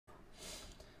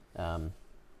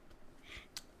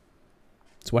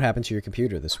So what happened to your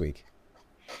computer this week?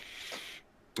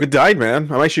 It died,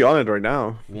 man. I'm actually on it right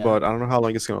now, Yeah. but I don't know how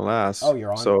long it's gonna last. Oh,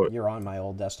 you're on. So You're on my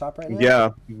old desktop right now. yeah,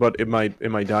 but it might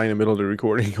die in the middle of the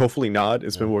recording. Hopefully not.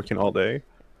 It's been working all day.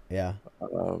 Yeah.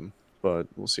 But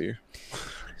we'll see.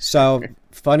 So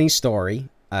funny story.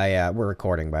 We're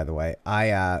recording, by the way.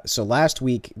 So last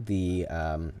week the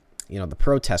the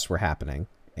protests were happening,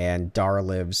 and Dara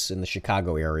lives in the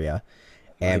Chicago area,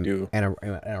 and I do. And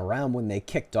around when they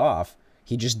kicked off,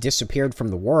 he just disappeared from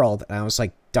the world, and I was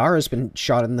like, Dara's been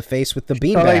shot in the face with the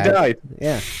beanbag. I died.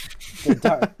 Yeah. So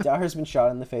Dara's been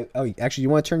shot in the face. Oh, actually, you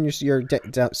want to turn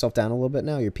yourself down a little bit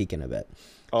now? You're peeking a bit.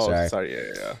 Oh, sorry.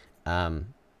 Yeah.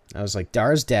 I was like,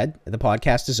 Dara's dead. The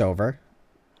podcast is over.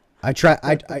 I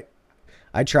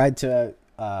tried to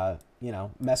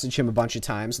message him a bunch of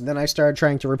times, and then I started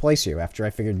trying to replace you after I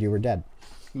figured you were dead.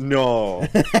 No.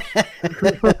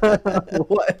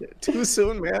 What? Too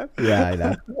soon, man. Yeah, I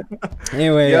know.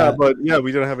 Anyway. Yeah, but yeah,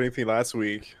 we didn't have anything last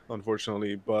week,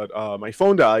 unfortunately. But my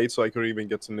phone died, so I couldn't even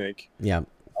get to Nick. Yeah.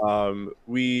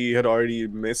 We had already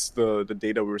missed the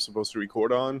date that we were supposed to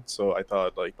record on, so I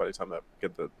thought like by the time I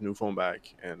get the new phone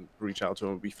back and reach out to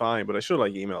him, would be fine. But I should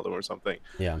like emailed him or something.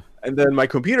 Yeah. And then my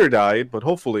computer died, but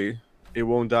hopefully it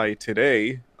won't die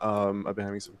today. I've been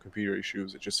having some computer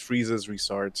issues. It just freezes,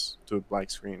 restarts to a black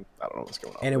screen. I don't know what's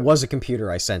going on. And it was a computer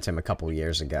I sent him a couple of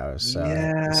years ago, so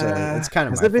it's kind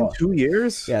of Has my it been fault. 2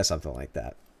 years? Yeah, something like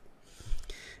that.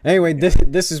 Anyway,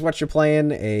 this is What You're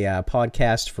Playing, a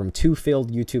podcast from two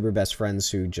failed YouTuber best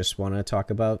friends who just want to talk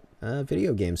about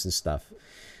video games and stuff.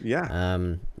 Yeah.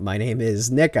 My name is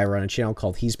Nick. I run a channel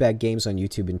called He's Bad Games on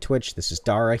YouTube and Twitch. This is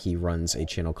Dara. He runs a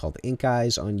channel called Ink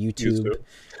Eyes on YouTube.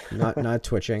 Not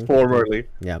twitching. Formerly.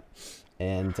 Yeah.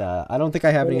 And I don't think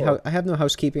I have any. I have no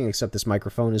housekeeping except this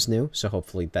microphone is new, so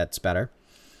hopefully that's better.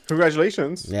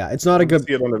 Congratulations. Yeah, it's not a good.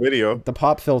 See it on the video. The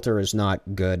pop filter is not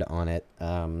good on it.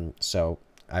 So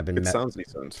I've been. It sounds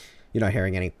decent. You're not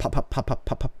hearing any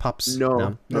pops.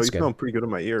 No, that's you good. sound pretty good in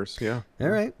my ears. Yeah. All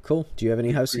right, cool. Do you have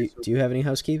any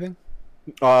housekeeping?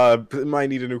 Might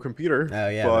need a new computer. Oh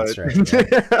yeah, but... that's right.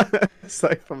 Yeah.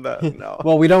 Aside from that, no.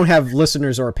 Well, we don't have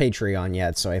listeners or Patreon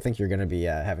yet, so I think you're going to be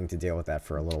having to deal with that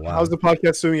for a little while. How's the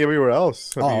podcast doing everywhere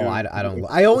else? I don't.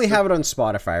 I only have it on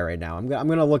Spotify right now. I'm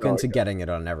gonna look into getting it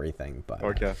on everything. But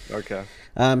okay.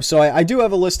 So I do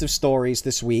have a list of stories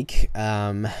this week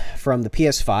from the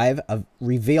PS5 a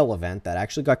reveal event that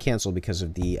actually got canceled because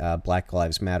of the Black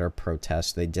Lives Matter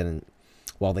protest. They didn't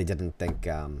think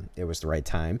it was the right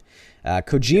time.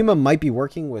 Kojima might be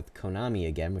working with Konami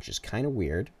again, which is kind of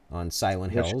weird, on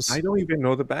Silent Hills. I don't even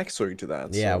know the backstory to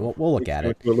that. Yeah, so we'll look at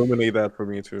it. Illuminate that for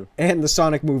me too. And the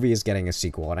Sonic movie is getting a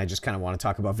sequel, and I just kind of want to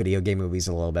talk about video game movies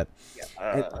a little bit.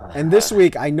 And this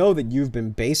week, I know that you've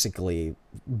been basically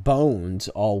boned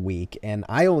all week, and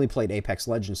I only played Apex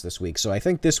Legends this week, so I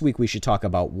think this week we should talk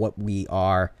about what we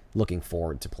are looking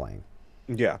forward to playing.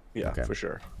 Yeah, okay. For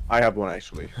sure. I have one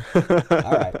actually. All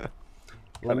right.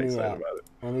 Excited about it.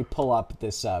 Let me pull up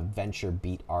this Venture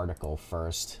Beat article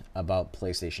first about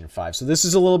PlayStation 5. So this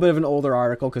is a little bit of an older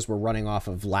article because we're running off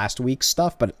of last week's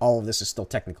stuff, but all of this is still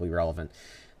technically relevant.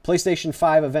 PlayStation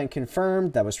 5 event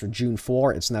confirmed. That was for June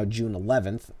 4. It's now June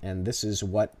 11th, and this is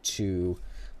what to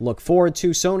look forward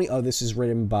to. Sony. Oh, this is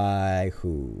written by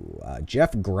who?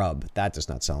 Jeff Grubb. That does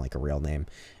not sound like a real name.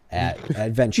 At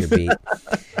Venture Beat.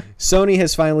 Sony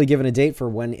has finally given a date for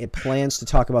when it plans to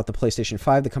talk about the PlayStation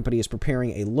 5. The company is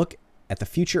preparing a look at the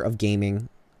future of gaming.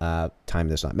 Time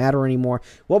does not matter anymore.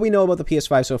 What we know about the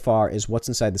PS5 so far is what's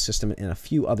inside the system and a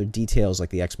few other details like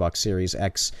the Xbox Series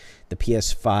X. The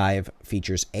PS5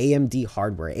 features AMD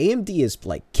hardware. AMD is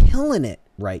like killing it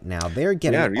right now. They're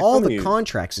getting all the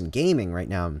contracts in gaming right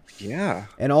now. Yeah.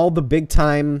 And all the big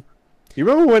time. You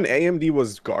remember when AMD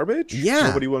was garbage? Yeah.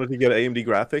 Nobody wanted to get AMD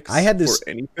graphics I had this for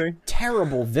anything.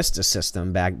 Terrible Vista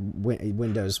system back,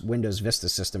 Windows Vista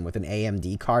system with an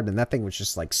AMD card, and that thing was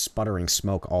just like sputtering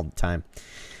smoke all the time.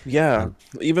 Yeah.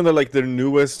 Even though like their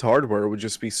newest hardware would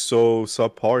just be so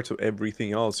subpar to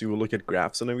everything else. You would look at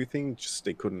graphs and everything, just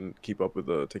they couldn't keep up with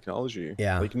the technology.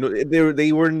 Yeah. Like no,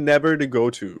 they were never the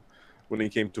go-to when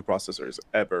it came to processors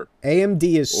ever. AMD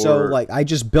is so like I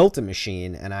just built a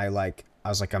machine and I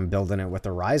was like, I'm building it with a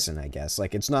Ryzen, I guess.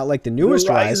 Like, it's not like the newest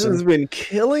Ryzen. Ryzen's been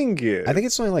killing it. I think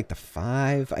it's only like the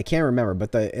 5. I can't remember,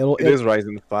 but it is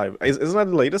Ryzen 5. Isn't that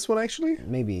the latest one, actually?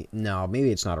 Maybe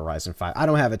it's not a Ryzen 5. I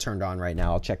don't have it turned on right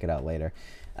now. I'll check it out later.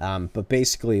 But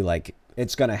basically, like,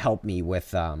 it's going to help me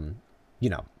with,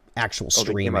 actual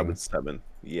streaming. They came out with 7.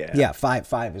 Yeah. Yeah,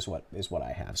 5 is what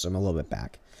I have, so I'm a little bit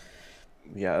back.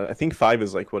 Yeah, I think 5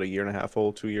 is like, what, a year and a half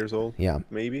old, 2 years old? Yeah.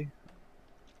 Maybe?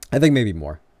 I think maybe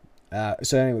more.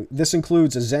 So anyway, this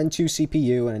includes a Zen 2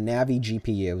 CPU and a Navi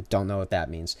GPU. Don't know what that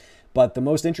means. But the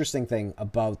most interesting thing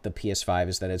about the PS5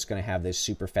 is that it's going to have this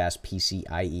super fast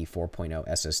PCIe 4.0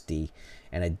 SSD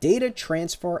and a data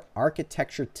transfer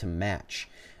architecture to match.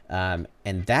 And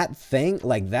that thing,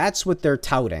 like, that's what they're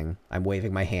touting. I'm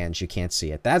waving my hands. You can't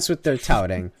see it. That's what they're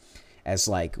touting as,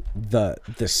 like, the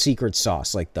secret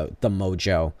sauce, like the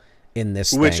mojo in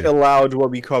this Which thing. allowed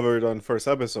what we covered on first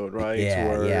episode, right? Yeah,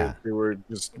 Where yeah. they were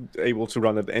just able to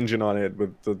run an engine on it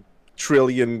with the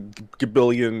trillion,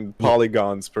 billion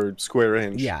polygons per square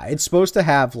inch. Yeah, it's supposed to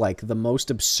have, like, the most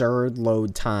absurd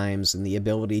load times and the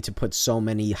ability to put so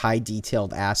many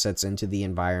high-detailed assets into the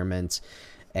environment.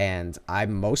 And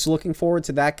I'm most looking forward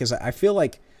to that because I feel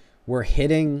like we're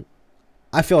hitting...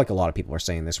 I feel like a lot of people are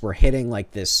saying this. We're hitting,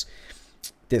 like, this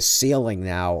ceiling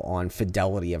now on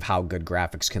fidelity of how good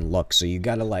graphics can look. So you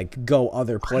got to, like, go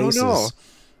other places.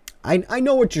 I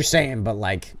know what you're saying, but,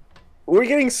 like... We're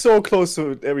getting so close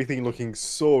to everything looking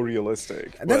so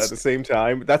realistic, but at the same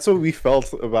time, that's what we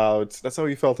felt about. That's how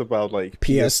we felt about like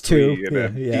PS2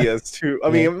 and PS2. I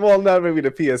mean, well, not maybe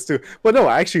the PS2, but no,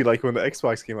 actually, like when the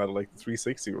Xbox came out, like the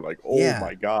 360, we're like, oh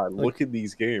my god, like, look at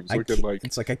these games. Look at like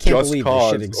it's like I can't Just believe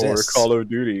Cause this shit exists. or Call of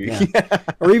Duty,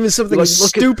 or even something like,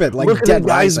 stupid like Dead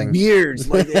Rising. Beards,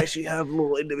 like they actually have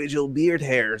little individual beard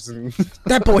hairs. And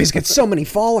that boy's got so many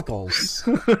follicles.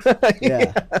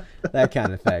 Yeah, that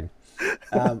kind of thing.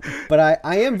 But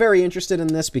I am very interested in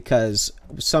this because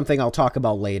something I'll talk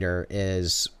about later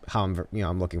is how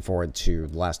I'm looking forward to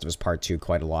The Last of Us Part 2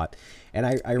 quite a lot. And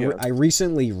I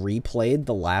recently replayed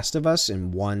The Last of Us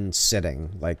in one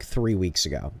sitting like 3 weeks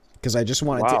ago because I just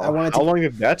wanted to. How long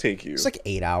did that take you? It's like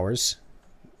 8 hours.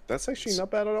 That's actually not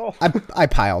bad at all. I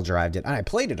pile drived it and I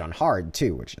played it on hard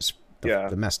too, which is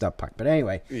the messed up part. But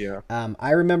anyway, I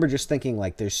remember just thinking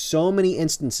like there's so many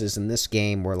instances in this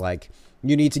game where like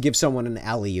you need to give someone an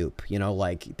alley-oop, you know,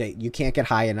 like you can't get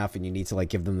high enough and you need to like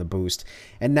give them the boost.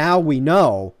 And now we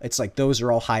know it's like those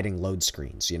are all hiding load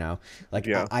screens, you know, like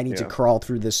I need to crawl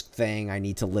through this thing. I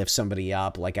need to lift somebody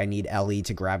up. Like I need Ellie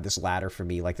to grab this ladder for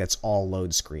me. Like that's all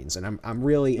load screens. And I'm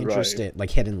really interested,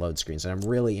 like hidden load screens. And I'm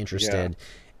really interested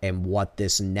in what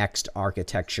this next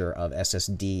architecture of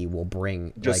SSD will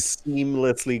bring. Just like,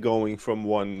 seamlessly going from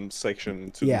one section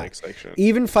to the next section.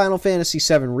 Even Final Fantasy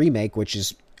VII Remake, which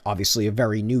is obviously a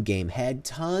very new game, had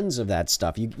tons of that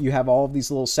stuff. You have all of these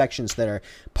little sections that are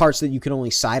parts that you can only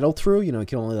sidle through, you know, you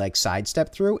can only like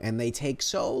sidestep through, and they take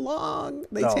so long.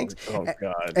 Oh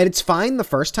god. And it's fine the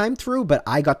first time through, but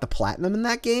I got the platinum in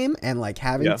that game, and like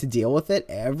having to deal with it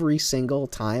every single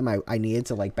time I needed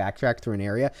to like backtrack through an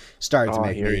area started to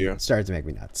make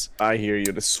me nuts. I hear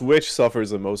you. The Switch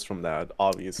suffers the most from that,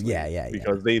 obviously.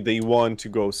 Because they want to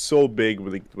go so big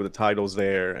with the titles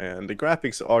there, and the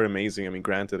graphics are amazing. I mean,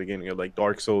 granted, again, you know, like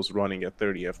Dark Souls running at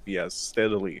 30 FPS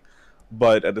steadily,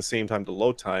 but at the same time the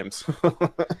load times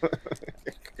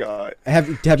god, have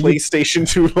PlayStation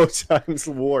 2 load times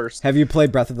worse. Have you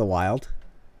played Breath of the Wild?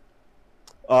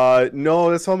 No,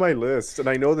 that's on my list, and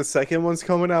I know the second one's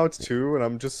coming out too, and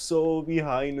I'm just so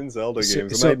behind in Zelda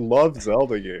games, and I love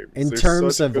Zelda games. In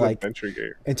terms of like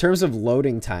in terms of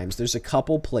loading times, there's a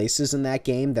couple places in that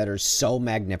game that are so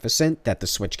magnificent that the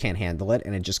Switch can't handle it,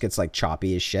 and it just gets like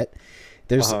choppy as shit.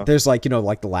 There's like, you know,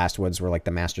 like the last woods where like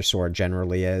the Master Sword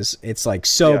generally is. It's like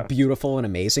so beautiful and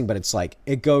amazing, but it's like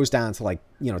it goes down to like,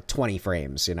 you know, 20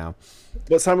 frames, you know.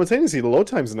 But simultaneously, the load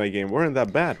times in that game weren't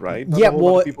that bad, right? Yeah,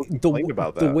 well,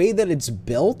 the way that it's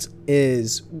built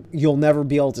is you'll never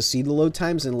be able to see the load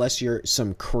times unless you're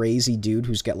some crazy dude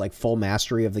who's got like full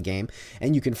mastery of the game,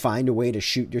 and you can find a way to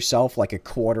shoot yourself like a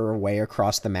quarter away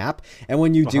across the map. And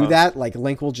when you do that, like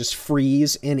Link will just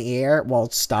freeze in air while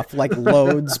stuff like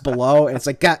loads below, and it's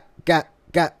like got.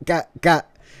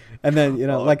 And then, you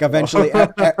know, like eventually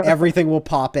everything will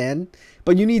pop in.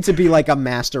 But you need to be like a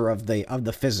master of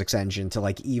the physics engine to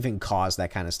like even cause that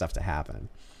kind of stuff to happen.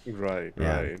 Right.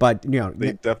 But, you know,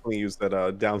 they definitely use that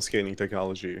downscaling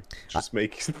technology. Just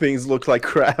make things look like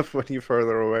crap when you're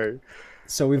further away.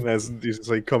 So as you just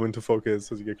like come into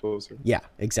focus as you get closer. Yeah,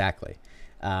 exactly.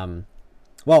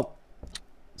 Well,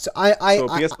 so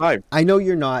PS5. I know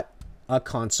you're not a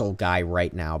console guy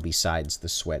right now besides the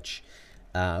Switch.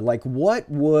 Like, what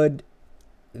would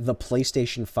the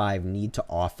PlayStation 5 need to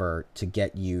offer to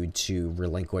get you to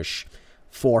relinquish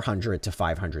 $400 to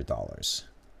 $500?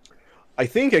 I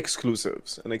think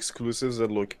exclusives, and exclusives that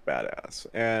look badass,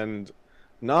 and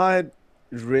not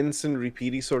rinse and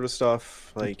repeaty sort of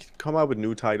stuff. Like, come out with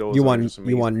new titles. You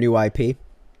want new IP?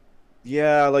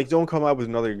 Yeah, like don't come out with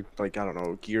another, like, I don't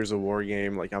know, Gears of War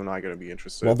game. Like, I'm not gonna be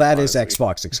interested. Well, that is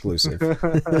Xbox exclusive.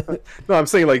 No, I'm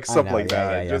saying like stuff like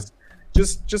that.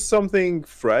 just something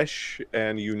fresh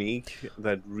and unique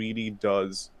that really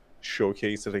does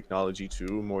showcase the technology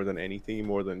too, more than anything,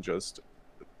 more than just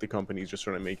the company's just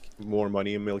trying to make more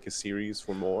money and milk a series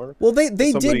for more. Well,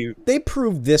 they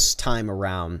proved this time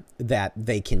around that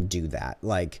they can do that.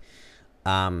 Like,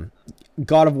 God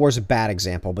of War is a bad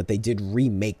example, but they did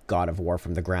remake God of War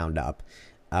from the ground up.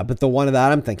 But the one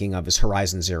that I'm thinking of is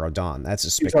Horizon Zero Dawn. That's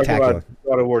a spectacular. You're talking about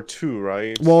God of War 2,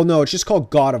 right? Well, no, it's just called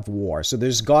God of War. So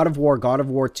there's God of War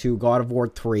 2, God of War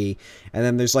 3, and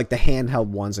then there's like the handheld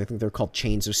ones. I think they're called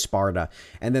Chains of Sparta.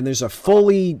 And then there's a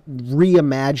fully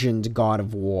reimagined God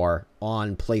of War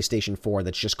on PlayStation 4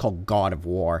 that's just called God of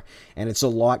War. And it's a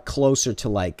lot closer to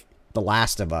like The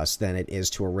Last of Us than it is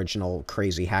to original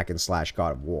crazy hack and slash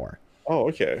God of War. Oh,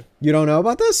 okay. You don't know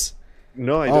about this?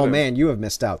 No, I don't. Oh man, you have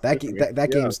missed out. That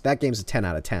game's a 10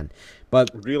 out of 10. But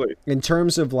really, in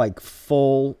terms of like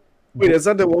full, wait, is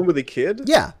that the one with the kid?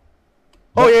 Yeah.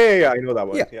 Oh yeah, I know that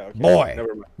one. Yeah, okay. Boy,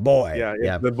 never mind. Boy,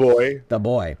 yeah, the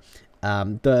boy.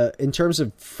 In terms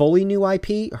of fully new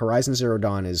IP, Horizon Zero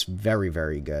Dawn is very,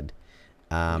 very good.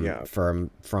 From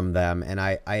them, and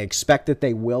I expect that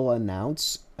they will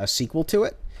announce a sequel to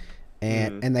it.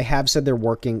 And they have said they're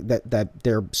working that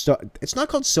they're it's not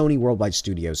called Sony Worldwide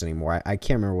Studios anymore. I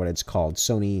can't remember what it's called.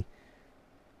 Sony.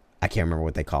 I can't remember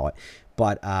what they call it,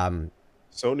 but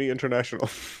Sony International.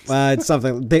 It's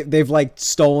something they've like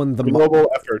stolen the global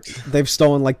effort. They've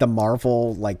stolen like the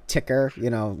Marvel like ticker. You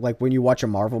know, like when you watch a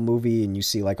Marvel movie and you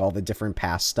see like all the different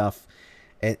past stuff.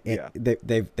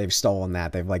 They've stolen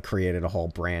that. They've like created a whole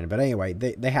brand. But anyway,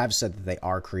 they have said that they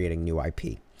are creating new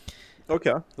IP.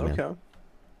 Okay. Okay.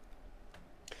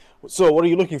 So, what are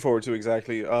you looking forward to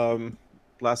exactly?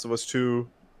 Last of Us 2?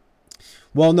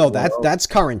 Well, no, that's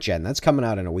current gen. That's coming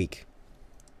out in a week.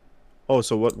 Oh,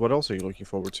 so what else are you looking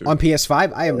forward to? On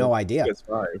PS5? I have no idea.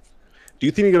 PS5. Do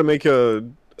you think you're going to make a...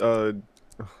 Are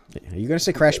you going to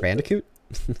say Crash Bandicoot?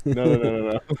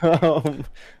 No.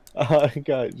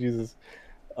 God, Jesus.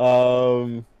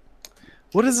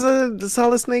 What is the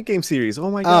Solid Snake game series?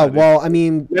 Oh my god! Well, I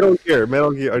mean, Metal Gear. Do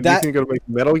you think you're gonna make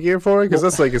Metal Gear for it? Because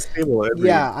that's like a staple.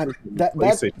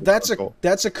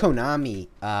 That's a Konami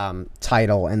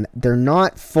title, and they're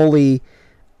not fully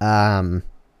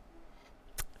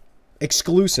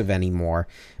exclusive anymore.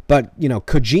 But you know,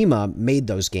 Kojima made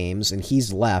those games, and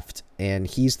he's left, and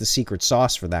he's the secret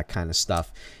sauce for that kind of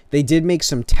stuff. They did make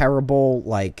some terrible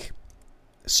like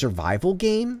survival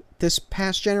game this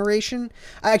past generation.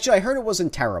 I heard it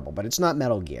wasn't terrible, but it's not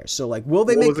Metal Gear. So like, will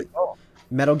they make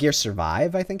Metal Gear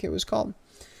Survive? I think it was called.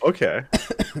 Okay.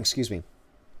 Excuse me.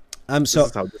 So this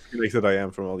is how disconnected I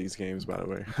am from all these games, by the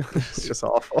way. It's just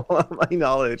awful. My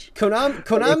knowledge.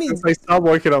 Konami. Since I stopped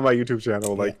working on my YouTube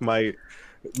channel, like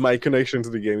my connection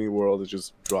to the gaming world has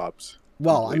just dropped.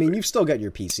 Well, completely. I mean, you've still got your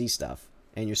PC stuff.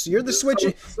 And you're the Switch.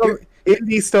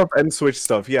 Indie stuff and Switch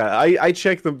stuff. Yeah, I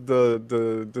check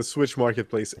the Switch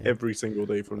marketplace every single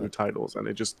day for new titles, and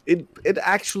it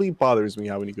actually bothers me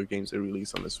how many good games they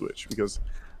release on the Switch, because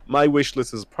my wish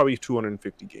list is probably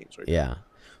 250 games right now.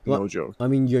 No joke. I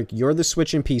mean, you're the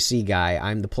Switch and PC guy.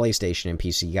 I'm the PlayStation and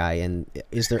PC guy. And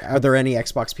are there any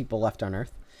Xbox people left on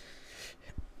Earth?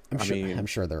 I'm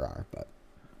sure there are, but.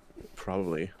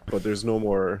 Probably, but there's no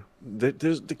more.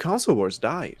 There's the console wars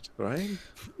died, right?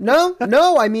 No.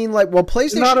 I mean, like, well,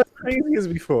 PlayStation not as crazy as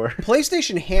before.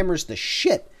 PlayStation hammers the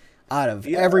shit out of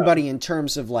everybody in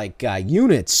terms of like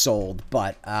units sold,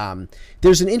 but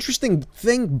there's an interesting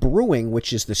thing brewing,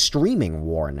 which is the streaming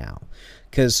war now,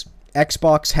 because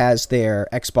Xbox has their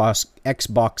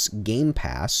Xbox Game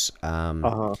Pass.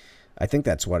 I think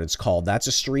that's what it's called. That's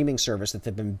a streaming service that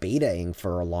they've been betaing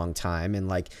for a long time. And,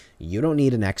 like, you don't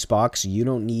need an Xbox. You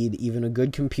don't need even a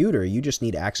good computer. You just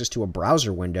need access to a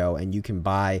browser window, and you can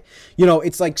buy... You know,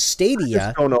 it's like Stadia. I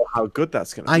just don't know how good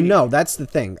that's going to be. I know. That's the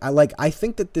thing. I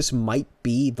think that this might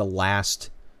be the last...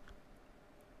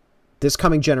 This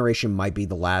coming generation might be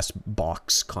the last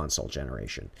box console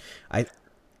generation.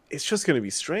 It's just going to be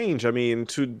strange. I mean,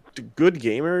 to good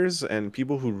gamers and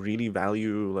people who really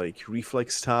value like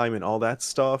reflex time and all that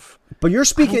stuff. But you're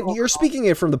speaking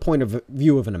it from the point of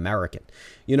view of an American.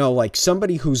 You know, like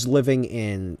somebody who's living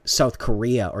in South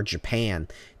Korea or Japan,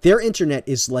 their internet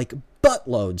is like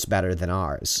buttloads better than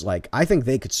ours. Like, I think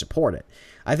they could support it.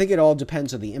 I think it all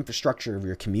depends on the infrastructure of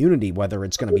your community, whether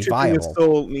it's going to be viable. It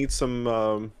still needs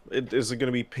some. Is it going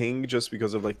to be ping just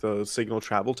because of like the signal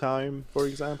travel time, for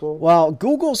example? Well,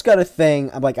 Google's got a thing.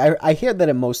 Like, I hear that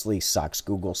it mostly sucks,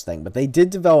 Google's thing, but they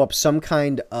did develop some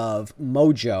kind of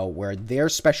mojo where their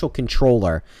special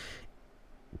controller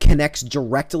connects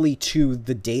directly to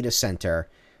the data center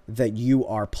that you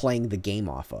are playing the game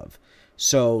off of.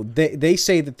 So they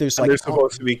say that there's and like they're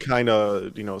supposed to be kind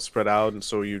of, you know, spread out, and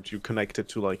so you connect it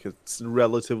to like a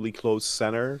relatively close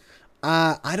center.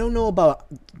 I don't know about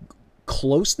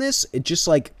closeness. It just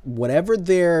like whatever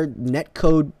their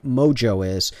netcode mojo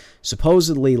is,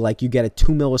 supposedly like you get a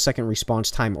 2 millisecond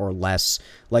response time or less,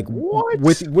 like what?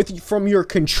 with from your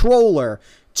controller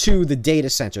to the data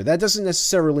center. That doesn't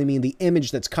necessarily mean the image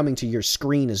that's coming to your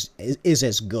screen is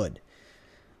as good.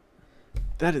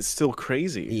 That is still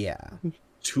crazy. Yeah.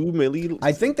 2 milli.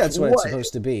 I think that's what it's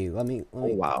supposed to be. Let me oh,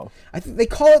 wow. I think they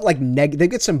call it like they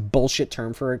get some bullshit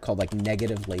term for it called like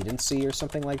negative latency or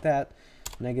something like that.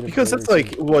 Negative because latency.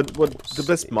 That's like what the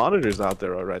best monitors out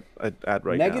there are at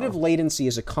right now. Negative latency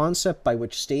is a concept by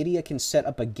which Stadia can set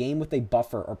up a game with a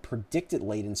buffer or predicted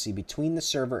latency between the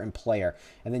server and player,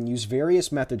 and then use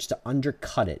various methods to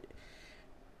undercut it.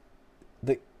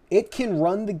 It can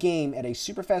run the game at a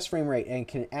super fast frame rate and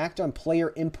can act on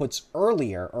player inputs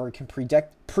earlier, or it can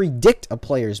predict a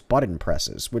player's button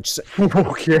presses, which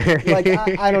okay, like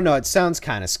I don't know, it sounds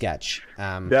kind of sketch.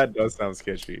 That does sound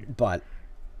sketchy, but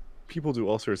people do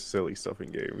all sorts of silly stuff in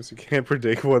games. You can't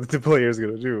predict what the player is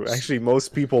going to do. Actually,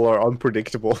 most people are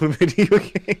unpredictable in video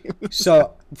games.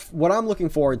 So what I'm looking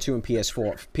forward to in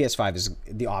PS5 is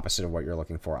the opposite of what you're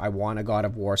looking for. I want a God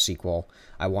of War sequel.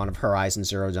 I want a Horizon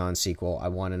Zero Dawn sequel. I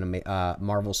want a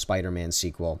Marvel Spider-Man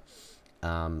sequel.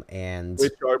 And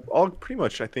which are all pretty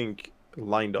much, I think,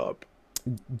 lined up.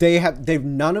 They've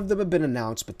none of them have been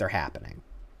announced, but they're happening.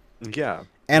 Yeah.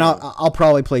 And I'll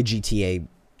probably play GTA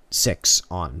 6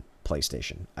 on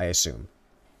PlayStation, I assume.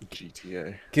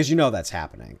 GTA, because you know that's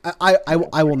happening. I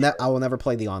will never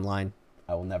play the online.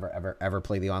 I will never ever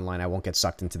play the online. I won't get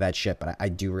sucked into that shit. But I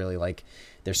do really like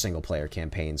their single player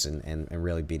campaigns and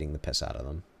really beating the piss out of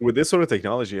them. With this sort of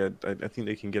technology, I think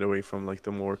they can get away from like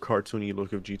the more cartoony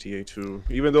look of GTA 2.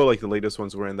 Even though like the latest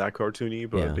ones weren't that cartoony,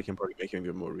 but they can probably make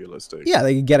it more realistic. Yeah,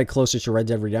 they can get it closer to Red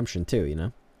Dead Redemption too. You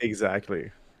know.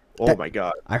 Exactly. Oh my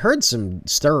god. I heard some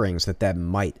stirrings that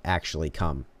might actually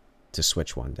come to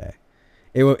Switch one day.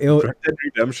 Red Dead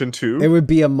Redemption 2? It would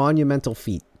be a monumental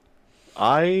feat.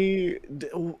 I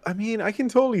mean, I can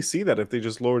totally see that if they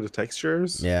just lower the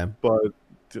textures. Yeah. But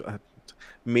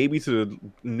maybe to the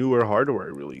newer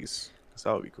hardware release.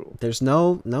 That would be cool. There's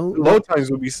no load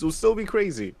times will still be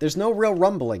crazy. There's no real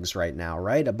rumblings right now,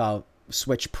 right? About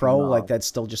Switch Pro, like that's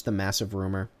still just a massive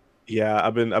rumor. Yeah,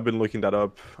 I've been looking that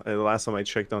up. The last time I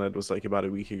checked on it was like about a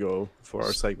week ago for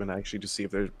our segment, actually, to see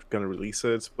if they're gonna release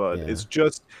it. But it's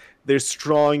just there's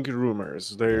strong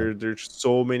rumors. There's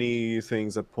so many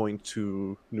things that point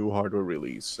to new hardware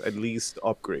release, at least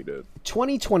upgraded.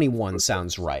 2021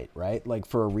 sounds right? Like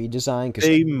for a redesign, because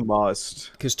they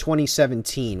must. Because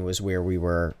 2017 was where we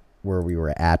were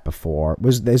at before.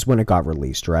 Is when it got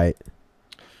released, right?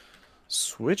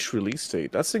 Switch release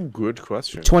date? That's a good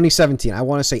question. 2017. I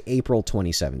want to say April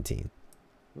 2017.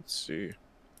 Let's see.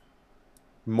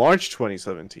 March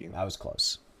 2017. I was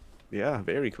close. Yeah,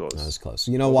 very close. I was close.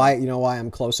 You know why? You know why I'm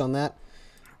close on that?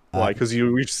 Why? Because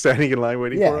you were standing in line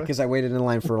waiting for it? Yeah, because I waited in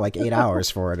line for like 8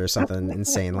 hours for it or something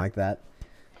insane like that.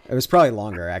 It was probably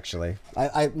longer, actually.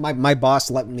 My boss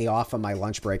let me off on my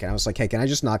lunch break, and I was like, hey, can I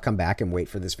just not come back and wait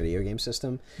for this video game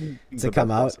system to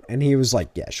come out? And he was like,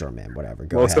 yeah, sure, man, whatever.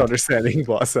 Go Most ahead. Understanding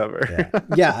boss ever.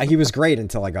 Yeah, he was great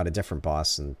until I got a different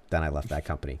boss, and then I left that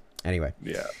company. Anyway.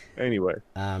 Yeah, anyway.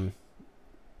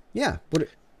 Yeah.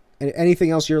 Anything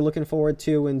else you're looking forward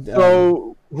to? And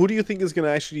so, who do you think is going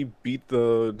to actually beat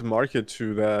the market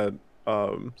to that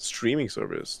streaming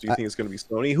service? Do you think it's going to be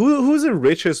Sony? Who's the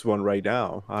richest one right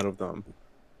now out of them?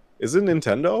 Is it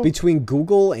Nintendo? Between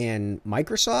Google and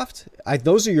Microsoft,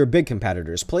 those are your big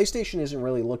competitors. PlayStation isn't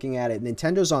really looking at it.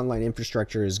 Nintendo's online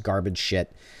infrastructure is garbage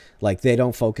shit. Like, they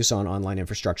don't focus on online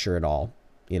infrastructure at all,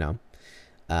 you know?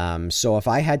 So if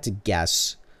I had to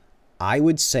guess, I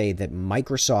would say that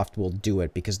Microsoft will do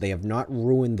it because they have not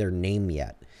ruined their name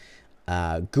yet.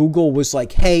 Google was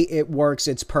like, hey, it works,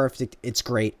 it's perfect, it's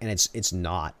great, and it's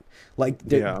not. Like,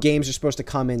 the games are supposed to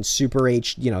come in super they're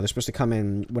supposed to come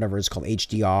in whatever it's called,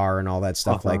 HDR and all that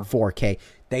stuff, like 4K.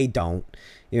 They don't,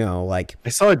 like... I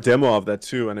saw a demo of that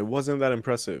too, and it wasn't that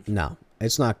impressive. No,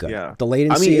 it's not good. Yeah. The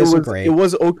latency isn't great. It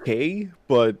was okay,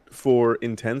 but for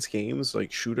intense games,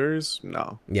 like shooters,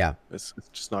 no. Yeah. It's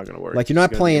just not going to work. Like, you're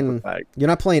not playing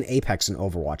Apex and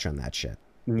Overwatch on that shit.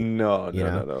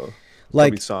 No.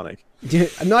 Like Sonic.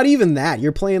 Not even that.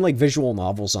 You're playing like visual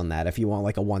novels on that if you want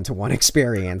like a one-to-one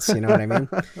experience, you know what I mean?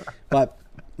 But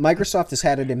Microsoft has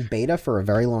had it in beta for a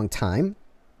very long time,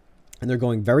 and they're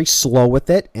going very slow with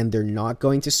it, and they're not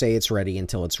going to say it's ready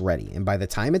until it's ready. And by the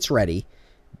time it's ready,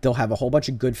 they'll have a whole bunch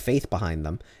of good faith behind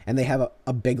them, and they have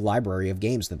a big library of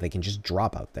games that they can just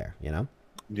drop out there, you know?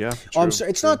 Yeah. Oh, I'm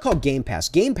sorry. It's not called Game Pass.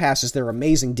 Game Pass is their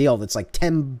amazing deal that's like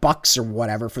 $10 or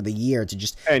whatever for the year to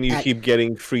just. And you keep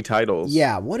getting free titles.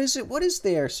 Yeah. What is it? What is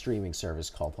their streaming service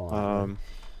called? Hold on.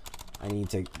 I need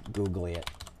to Google it.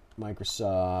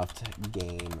 Microsoft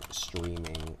Game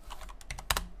Streaming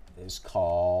is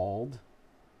called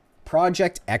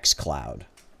Project xCloud.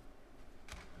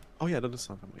 Oh yeah, that does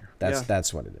sound familiar.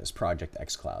 That's what it is. Project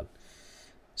xCloud.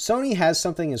 Sony has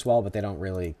something as well, but they don't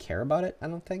really care about it, I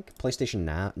don't think. PlayStation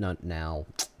now,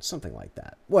 something like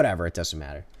that. Whatever, it doesn't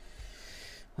matter.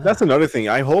 That's another thing.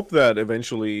 I hope that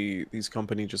eventually these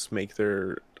companies just make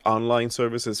their online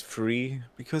services free,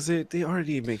 because they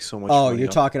already make so much money. You're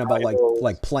talking about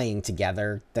like playing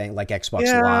together thing, like Xbox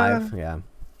Live? Yeah.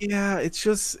 Yeah, it's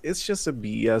just a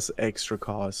BS extra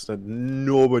cost that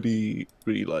nobody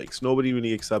really likes. Nobody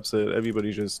really accepts it.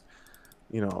 Everybody just,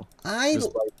 all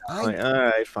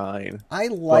right, fine. I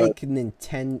like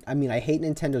Nintendo. I mean, I hate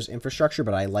Nintendo's infrastructure,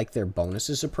 but I like their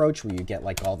bonuses approach, where you get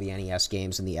like all the NES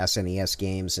games and the SNES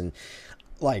games, and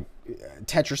like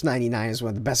Tetris 99 is one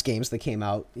of the best games that came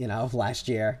out, last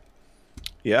year.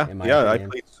 Yeah, I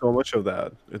played so much of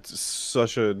that. It's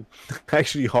such a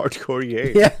actually hardcore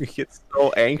game. Yeah, you get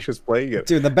so anxious playing it.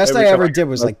 Dude, the best I ever did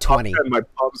was like 20. My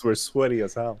palms were sweaty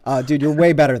as hell. Dude, you're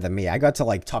way better than me. I got to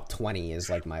like top 20 is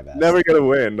like my best. Never gonna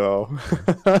win though.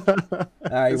 All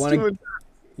right, you want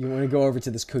to go over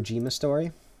to this Kojima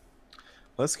story?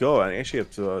 Let's go. I actually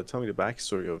have to tell me the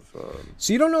backstory of.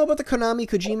 So you don't know about the Konami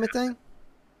Kojima thing?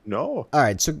 No. All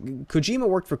right, so Kojima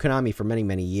worked for Konami for many,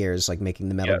 many years, like making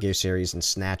the Metal Gear series and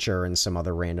Snatcher and some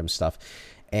other random stuff.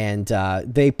 And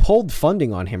they pulled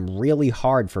funding on him really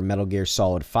hard for Metal Gear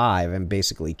Solid 5 and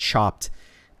basically chopped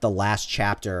the last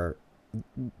chapter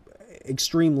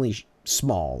extremely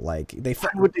small. Like why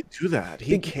would they do that?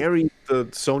 He carried the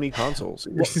Sony consoles.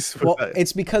 Well,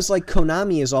 it's because like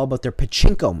Konami is all about their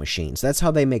pachinko machines. That's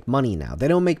how they make money now. They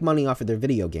don't make money off of their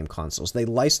video game consoles. They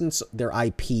license their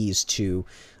IPs to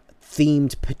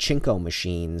themed pachinko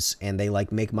machines, and they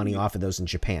like make money off of those in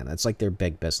Japan. That's like their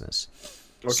big business.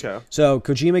 Okay. So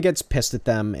Kojima gets pissed at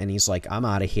them, and he's like, I'm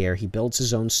out of here. He builds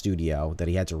his own studio that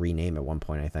he had to rename at one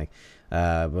point, I think.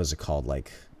 What was it called?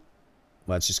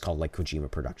 Well, it's just called like Kojima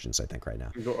Productions, I think, right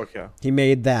now. Okay. He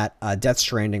made that Death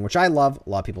Stranding, which I love. A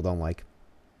lot of people don't like.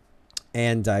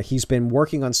 And he's been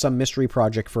working on some mystery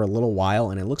project for a little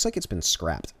while, and it looks like it's been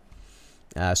scrapped.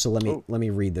 So let me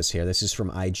read this here. This is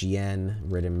from IGN,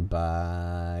 written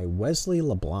by Wesley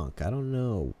LeBlanc. I don't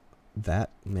know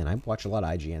that. Man, I watch a lot of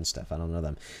IGN stuff. I don't know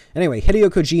them. Anyway, Hideo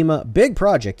Kojima, big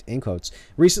project, in quotes,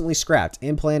 recently scrapped,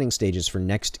 in planning stages for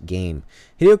next game.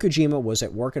 Hideo Kojima was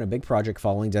at work on a big project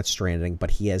following Death Stranding,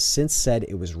 but he has since said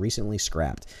it was recently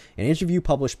scrapped. An interview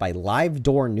published by Live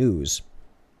Door News,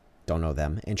 don't know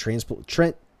them, and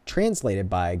translated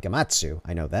by Gamatsu,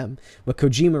 I know them, but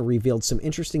Kojima revealed some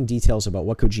interesting details about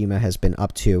what Kojima has been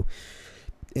up to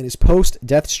in his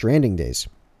post-Death Stranding days.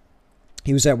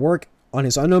 He was at work on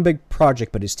his unknown big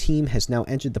project, but his team has now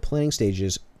entered the planning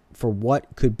stages for what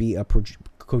could be a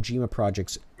Kojima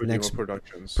project's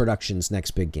production's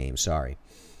next big game. Sorry.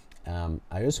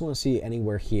 I just want to see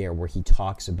anywhere here where he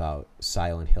talks about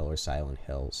Silent Hill or Silent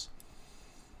Hills.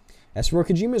 As for where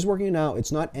Kojima is working now,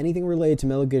 it's not anything related to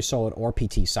Metal Gear Solid or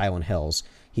PT Silent Hills.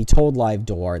 He told Live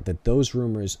Door that those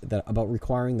rumors about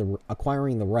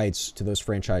acquiring the rights to those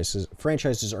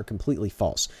franchises are completely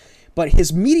false. But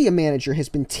his media manager has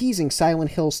been teasing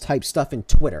Silent Hills type stuff in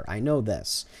Twitter. I know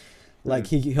this. Like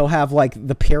he'll have like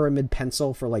the pyramid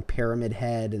pencil for like Pyramid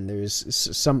Head, and there's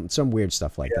some weird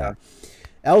stuff like that.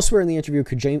 Elsewhere in the interview,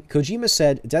 Kojima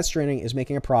said Death Stranding is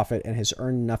making a profit and has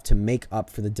earned enough to make up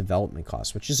for the development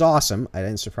costs, which is awesome. I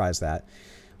didn't surprise that.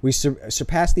 We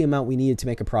surpassed the amount we needed to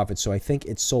make a profit, so I think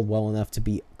it's sold well enough to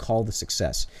be called a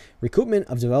success. Recoupment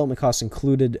of development costs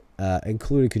included,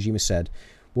 Kojima said,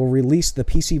 we'll release the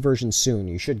PC version soon.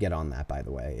 You should get on that, by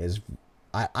the way.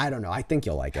 I don't know. I think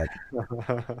you'll like it.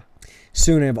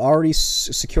 Soon, I've already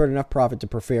secured enough profit to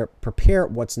prepare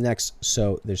what's next,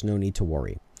 so there's no need to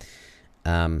worry.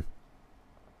 Are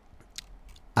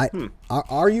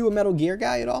you a Metal Gear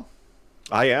guy at all?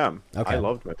 I am. Okay. I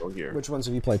loved Metal Gear. Which ones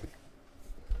have you played?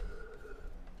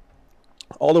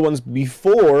 All the ones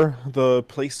before the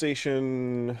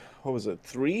PlayStation, what was it,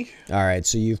 3? All right,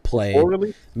 so you've played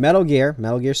Metal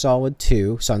Gear Solid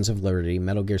 2, Sons of Liberty,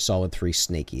 Metal Gear Solid 3,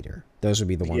 Snake Eater. Those would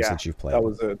be the ones that you've played. That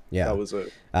was it. Yeah. That was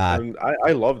it. And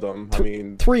I love them. I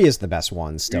mean, 3 is the best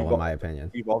one still, in my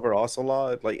opinion. Revolver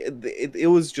Ocelot, like it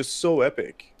was just so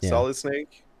epic. Yeah. Solid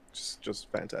Snake.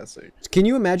 just fantastic. Can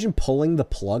you imagine pulling the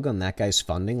plug on that guy's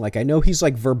funding? Like, I know he's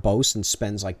like verbose and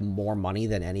spends like more money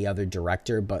than any other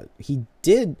director, but he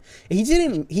didn't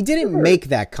make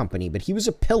that company, but he was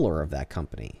a pillar of that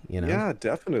company, you know? Yeah,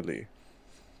 definitely.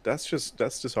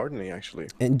 That's disheartening, actually.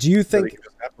 And do you think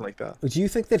just happen like that? Do you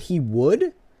think that he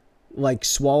would like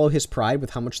swallow his pride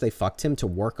with how much they fucked him to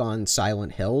work on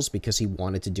Silent Hills because he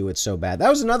wanted to do it so bad? That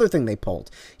was another thing they pulled.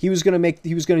 He was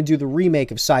gonna do the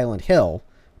remake of Silent Hill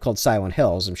called Silent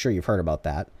Hills. I'm sure you've heard about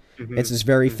that. It's this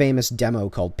very famous demo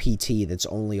called PT that's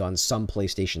only on some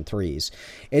PlayStation 3s.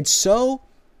 It's so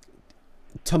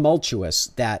tumultuous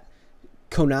that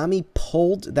Konami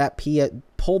pulled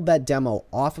that demo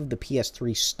off of the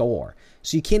PS3 store.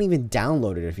 So you can't even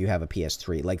download it if you have a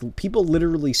PS3. Like, people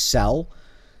literally sell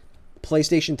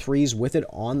PlayStation 3s with it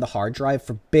on the hard drive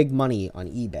for big money on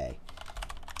eBay.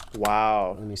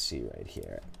 Wow. Let me see right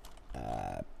here.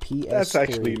 PS3 That's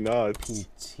actually nuts.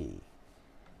 PT.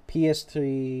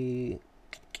 PS3.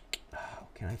 Oh,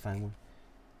 can I find one?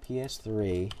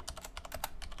 PS3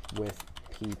 with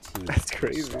PT. That's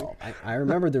crazy. I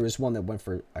remember there was one that went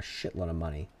for a shitload of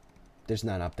money. There's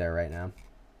none up there right now.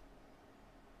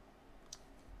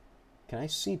 Can I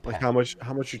see? Like how much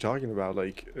you talking about?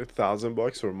 Like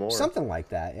 $1,000 or more? Something like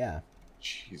that, yeah.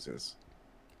 Jesus.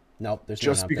 Nope, there's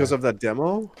just none up because there. of that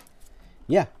demo?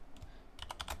 Yeah.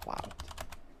 Wow.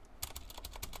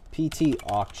 PT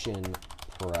auction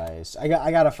price. I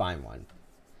gotta find one.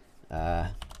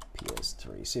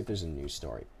 PS3. See if there's a news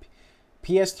story.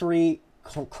 PS3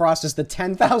 crosses the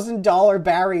 $10,000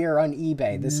 barrier on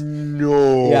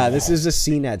eBay. Yeah, this is a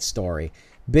CNET story.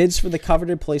 Bids for the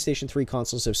coveted PlayStation 3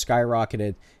 consoles have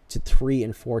skyrocketed to 3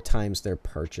 and 4 times their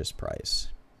purchase price.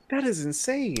 That is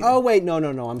insane. Oh, wait, no,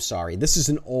 I'm sorry. This is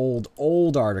an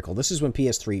old article. This is when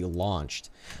PS3 launched.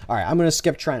 All right, I'm going to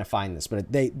skip trying to find this,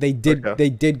 but they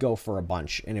did go for a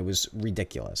bunch, and it was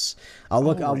ridiculous. I'll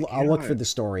look for the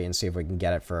story and see if we can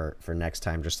get it for next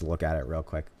time, just to look at it real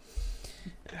quick.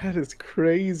 That is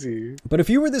crazy. But if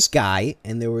you were this guy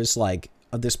and there was like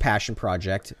this passion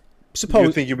project,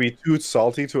 you think you'd be too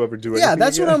salty to ever do anything? Yeah,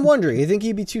 that's what I'm wondering. You think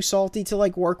he'd be too salty to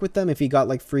like work with them if he got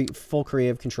like full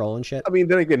creative control and shit? I mean,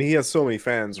 then again, he has so many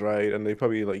fans, right? And they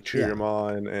probably like cheer him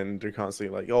on, and they're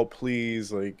constantly like, "Oh,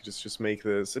 please, like just make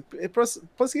this."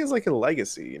 Plus, he has like a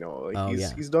legacy, you know.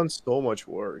 Like he's done so much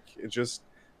work. It's just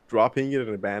dropping it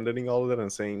and abandoning all of that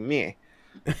and saying, "Meh,"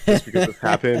 just because it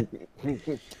happened.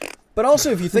 But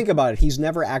also, if you think about it, he's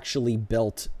never actually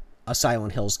built a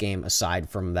Silent Hills game aside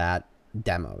from that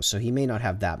demo, so he may not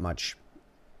have that much,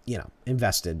 you know,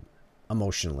 invested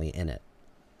emotionally in it.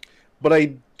 But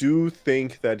I do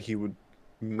think that he would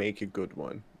make a good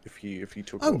one if he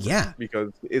took over. Yeah,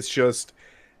 because it's just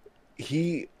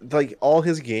he, like, all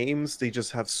his games, they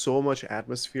just have so much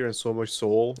atmosphere and so much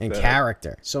soul and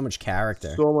character, so much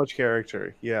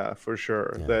character, yeah, for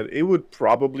sure, that it would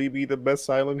probably be the best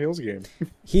Silent Hills game.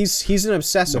 he's an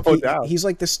obsessive. No doubt. He's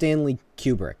like the Stanley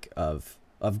Kubrick of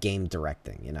game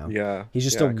directing, you know. Yeah, he's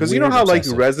just because you know how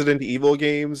obsessive. Like Resident Evil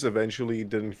games eventually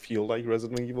didn't feel like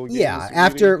Resident Evil games. Yeah,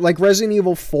 after like Resident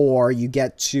Evil 4, you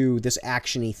get to this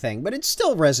actiony thing, but it's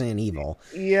still Resident Evil.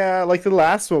 Yeah, like the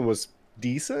last one was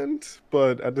decent,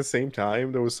 but at the same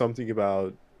time there was something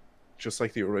about just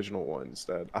like the original ones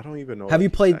that I don't even know. Have you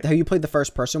played the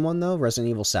first person one though, Resident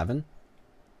Evil 7?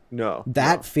 No.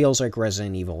 That feels like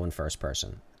Resident Evil in first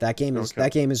person. That game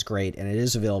is great, and it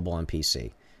is available on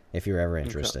PC if you're ever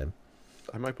interested. Okay.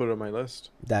 I might put it on my list.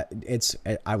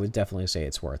 I would definitely say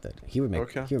it's worth it. He would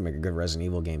make a good Resident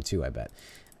Evil game too, I bet.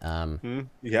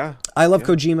 Yeah. I love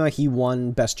Kojima. He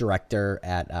won Best Director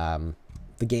at the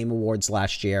Game Awards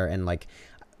last year, and like,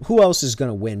 who else is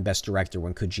gonna win Best Director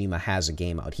when Kojima has a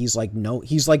game out? He's like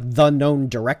the known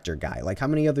director guy. Like, how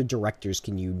many other directors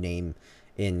can you name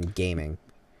in gaming?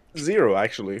 Zero,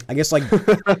 actually. I guess like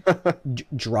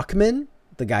Druckmann,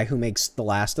 the guy who makes The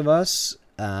Last of Us.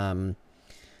 Yeah,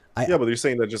 but you're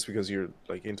saying that just because you're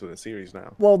like into the series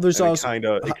now. Well, there's also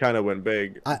it kind of went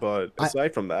big, but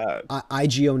aside from that,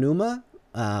 Eiji Onuma,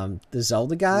 the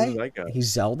Zelda guy. Who's that guy?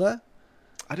 He's Zelda.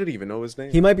 I didn't even know his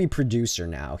name. He might be producer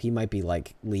now. He might be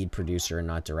like lead producer and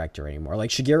not director anymore. Like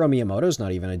Shigeru Miyamoto's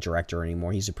not even a director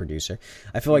anymore. He's a producer.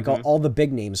 I feel like all the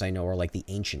big names I know are like the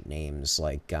ancient names,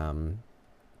 like I know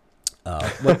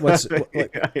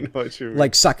what you mean.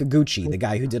 Like Sakaguchi, the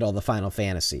guy who did all the Final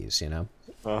Fantasies, you know?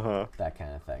 That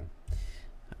kind of thing.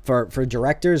 For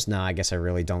directors, no, I guess I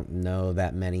really don't know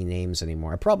that many names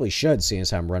anymore. I probably should, seeing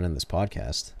as how I'm running this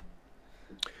podcast.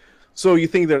 So you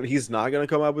think that he's not gonna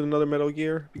come out with another Metal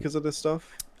Gear because of this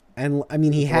stuff? And I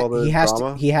mean,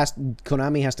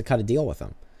 Konami has to cut a deal with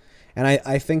him. And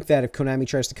I think that if Konami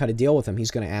tries to cut a deal with him,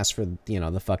 he's going to ask for, you know,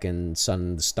 the fucking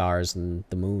sun, the stars, and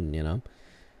the moon, you know?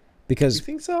 Because, you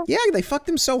think so? Yeah, they fucked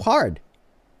him so hard.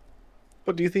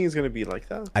 But do you think he's going to be like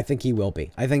that? I think he will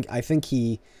be. I think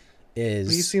he is...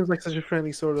 But he seems like such a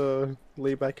friendly, sort of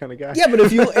laid-back kind of guy. Yeah, but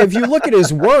if you look at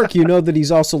his work, you know that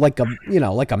he's also like a, you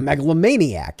know, like a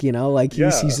megalomaniac, you know? Like,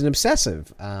 he's an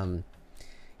obsessive.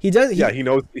 He does... He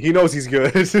knows he's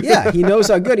good. Yeah, he knows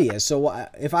how good he is. So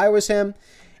if I was him,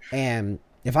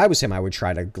 I would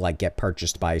try to, like, get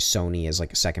purchased by Sony as,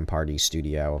 like, a second-party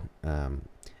studio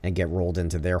and get rolled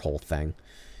into their whole thing.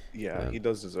 Yeah, he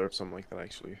does deserve something like that,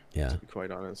 actually. Yeah. To be quite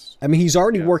honest. I mean, he's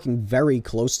already working very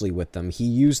closely with them. He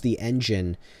used the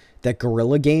engine that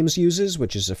Guerrilla Games uses,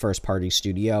 which is a first-party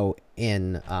studio,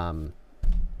 in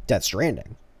Death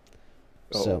Stranding.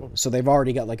 So they've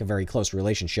already got, like, a very close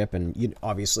relationship, and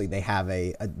obviously they have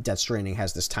a Death Stranding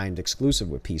has this timed exclusive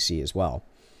with PC as well.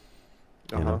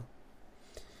 You know?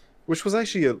 Which was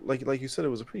actually, like you said, it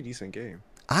was a pretty decent game.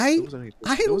 I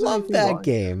love that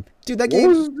game. Dude, that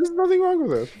game... There's nothing wrong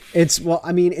with it.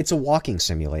 It's a walking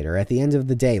simulator. At the end of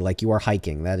the day, like, you are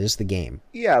hiking. That is the game.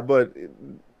 Yeah, but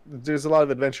there's a lot of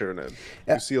adventure in it.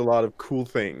 You see a lot of cool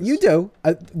things. You do.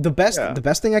 The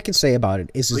best thing I can say about it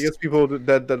is... I guess people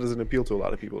that doesn't appeal to a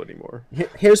lot of people anymore.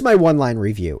 Here's my one-line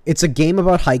review. It's a game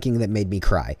about hiking that made me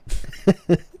cry.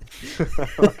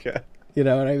 Okay. You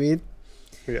know what I mean?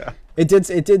 Yeah. It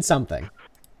did something.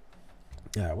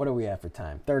 All right, what do we have for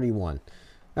time? 31.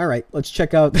 All right, let's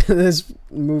check out this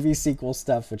movie sequel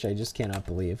stuff, which I just cannot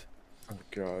believe. Oh,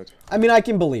 God. I mean, I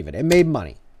can believe it. It made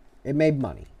money. It made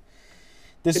money.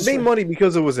 It made money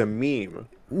because it was a meme.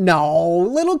 No,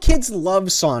 little kids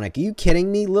love Sonic. Are you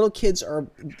kidding me? Little kids are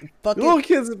fucking... Little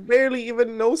kids barely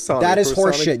even know Sonic. That is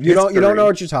horseshit. You don't know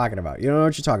what you're talking about. You don't know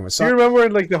what you're talking about. Do you remember,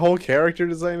 like, the whole character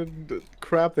design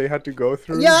crap they had to go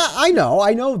through? Yeah, I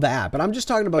know that, but I'm just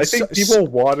talking about... I think people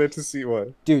wanted to see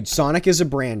what... Dude, Sonic as a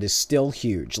brand is still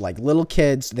huge. Like, little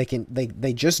kids,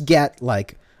 they just get,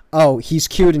 like, oh, he's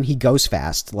cute and he goes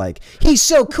fast. Like, he's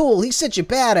so cool. He's such a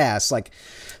badass. Like...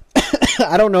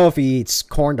 I don't know if he eats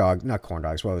not corn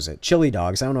dogs, what was it? Chili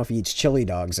dogs. I don't know if he eats chili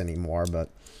dogs anymore, but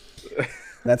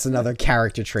that's another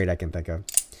character trait I can think of.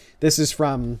 This is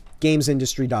from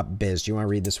gamesindustry.biz. Do you want to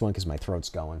read this one? Because my throat's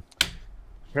going.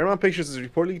 Paramount Pictures is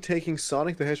reportedly taking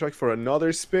Sonic the Hedgehog for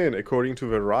another spin, according to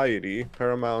Variety.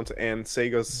 Paramount and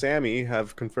Sega's Sammy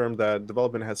have confirmed that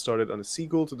development has started on a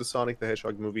sequel to the Sonic the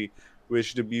Hedgehog movie,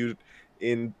 which debuted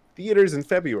in theaters in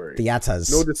February.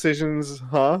 Theaters. No decisions,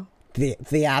 huh?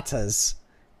 Theaters.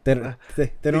 They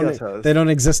don't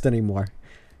exist anymore.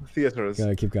 Theaters.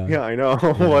 Gotta keep going. Yeah, I know.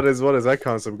 Yeah. What is that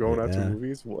concept going out to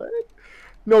movies? What?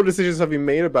 No decisions have been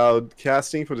made about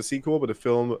casting for the sequel, but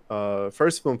the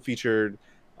first film featured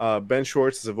Ben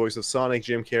Schwartz as the voice of Sonic,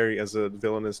 Jim Carrey as a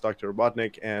villainous Dr.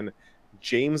 Robotnik, and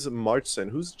James Marsden.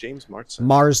 Who's James Marsden?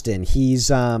 Marsden.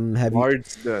 He's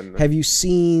Marsden. Have you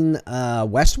seen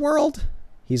Westworld?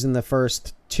 He's in the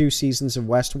first 2 seasons of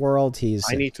Westworld.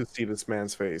 I need to see this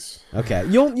man's face. Okay,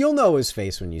 you'll know his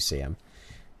face when you see him.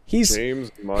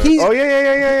 James Marsden. Oh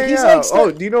yeah. He's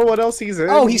like do you know what else he's in?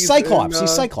 Oh, he's Cyclops.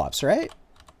 He's Cyclops, right?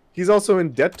 He's also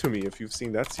in Dead to Me. If you've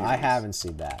seen that series. I haven't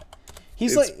seen that.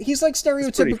 He's like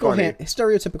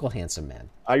stereotypical handsome man.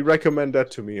 I recommend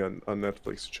That to Me on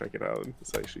Netflix to check it out.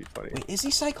 It's actually funny. Wait, is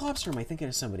he Cyclops or am I thinking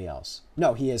of somebody else?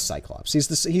 No, he is Cyclops.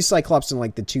 He's Cyclops in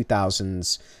like the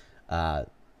 2000s.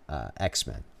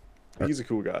 X-Men. He's a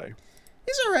cool guy.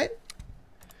 He's all right.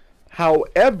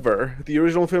 However, the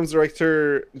original film's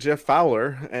director Jeff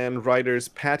Fowler and writers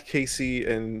Pat Casey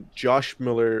and Josh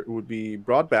Miller would be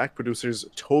brought back. Producers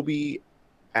Toby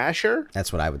Asher,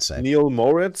 that's what I would say, Neil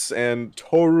Moritz, and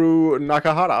Toru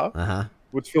Nakahara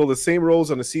would fill the same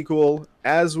roles on the sequel,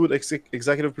 as would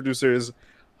executive producers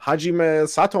Hajime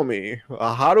Satomi,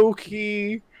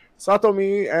 Haruki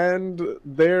Satomi, and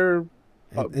their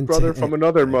brother from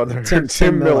another mother,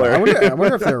 Tim Miller. I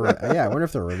wonder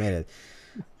if they're related.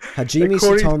 Hajime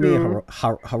Satomi,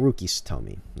 Haruki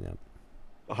Satomi. Yeah.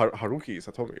 Haruki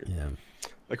Satomi. Yeah.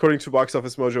 According to Box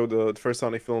Office Mojo, the first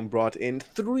Sonic film brought in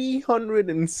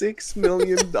 $306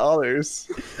 million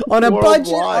on a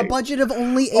budget of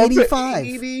only 85.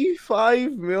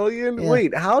 85 million. Yeah.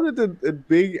 Wait, how did a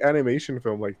big animation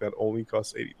film like that only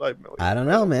cost 85 million? I don't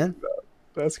know, man.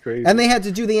 That's crazy. And they had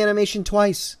to do the animation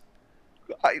twice.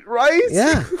 Right?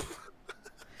 Yeah.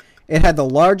 It had the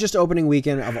largest opening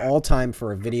weekend of all time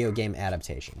for a video game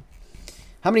adaptation.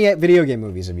 How many video game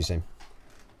movies have you seen?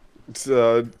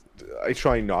 I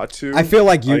try not to. I feel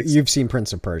like you've seen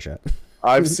Prince of Persia.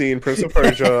 I've seen Prince of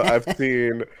Persia. I've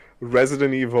seen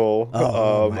Resident Evil.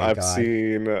 I've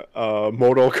seen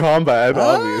Mortal Kombat.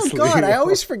 Obviously. Oh God, I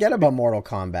always forget about Mortal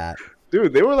Kombat.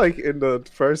 Dude, they were like in the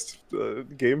first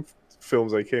game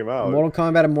films that came out. Mortal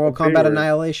Kombat and Mortal Kombat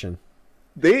Annihilation.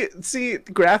 They see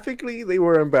graphically they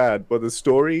weren't bad, but the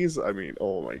stories, I mean,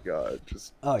 oh my god,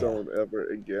 just don't ever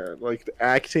again. Like the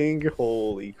acting,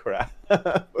 holy crap.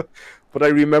 But I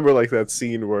remember like that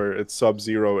scene where it's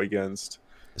Sub-Zero against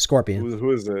Scorpion.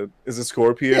 Who is it? Is it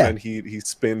Scorpion? Yeah. And he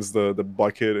spins the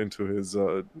bucket into his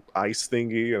ice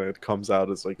thingy, and it comes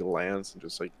out as like a lance and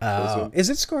just like kills him. Is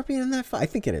it Scorpion in that fight? I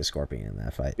think it is Scorpion in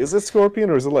that fight. Is it Scorpion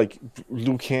or is it like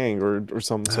Liu Kang or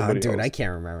somebody dude, else? I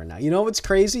can't remember now. You know what's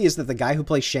crazy is that the guy who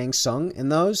plays Shang Tsung in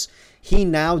those, he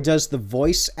now does the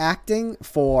voice acting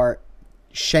for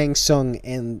Shang Tsung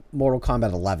in Mortal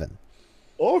Kombat 11.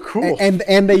 Oh, cool.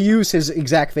 And they use his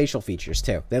exact facial features,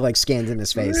 too. They, like, scanned in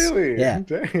his face. Really? Yeah.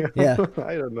 Damn. Yeah.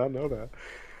 I did not know that.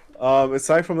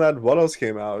 Aside from that, what else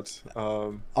came out?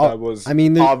 That was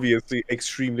obviously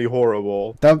extremely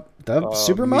horrible. The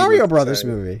Super Mario Brothers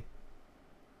movie.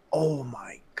 Oh,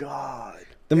 my God.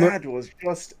 That was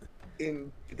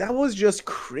just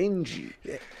cringy.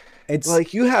 It's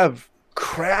like you have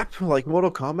crap like Mortal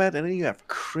Kombat, and then you have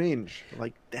cringe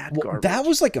like that garbage. That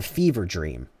was like a fever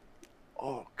dream.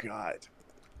 Oh God!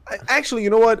 Actually, you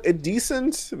know what? A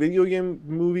decent video game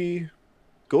movie,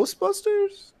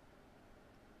 Ghostbusters.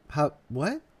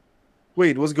 What?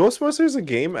 Wait, was Ghostbusters a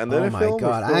game and then a film? Oh my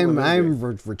God!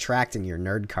 I'm retracting your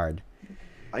nerd card.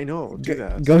 I know. Do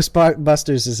that.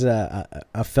 Ghostbusters is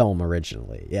a film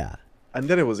originally. Yeah. And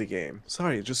then it was a game.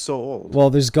 Sorry, it's just so old. Well,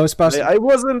 there's Ghostbusters. I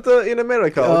wasn't in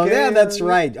America. Oh okay? yeah, that's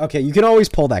right. Okay, you can always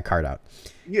pull that card out.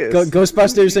 Yes.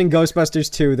 Ghostbusters and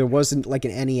Ghostbusters 2. There wasn't like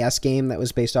an NES game that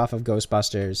was based off of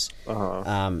Ghostbusters.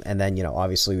 And then, you know,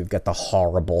 obviously we've got the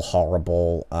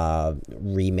horrible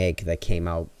remake that came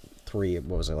out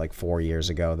 4 years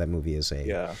ago. That movie is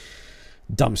a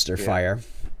dumpster fire.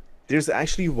 There's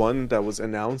actually one that was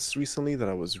announced recently that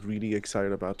I was really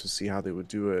excited about to see how they would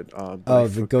do it.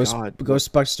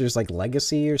 Ghostbusters like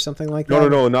Legacy or something like that?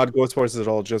 No, not Ghostbusters at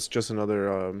all. Just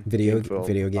another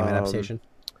video game adaptation.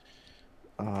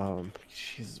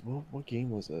 Jeez, what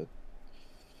game was it?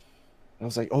 I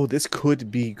was like, oh, this could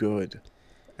be good,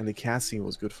 and the casting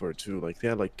was good for it too. Like they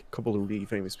had like a couple of really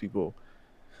famous people.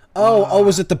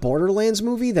 Was it the Borderlands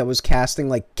movie that was casting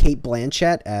like Cate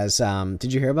Blanchett as?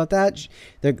 Did you hear about that?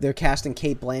 They're casting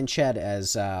Cate Blanchett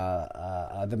as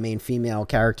the main female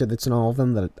character that's in all of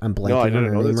them. That I'm blanking on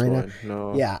her name right now.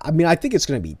 No. Yeah, I mean, I think it's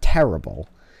going to be terrible.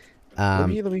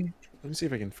 Let me see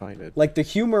if I can find it. Like the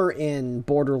humor in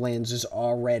Borderlands is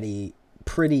already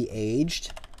pretty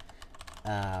aged,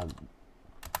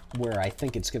 where I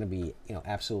think it's going to be, you know,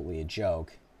 absolutely a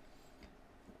joke.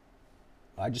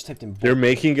 I just typed in. They're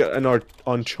making an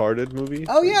Uncharted movie.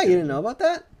 Oh yeah, you didn't know about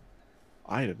that?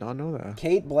 I did not know that.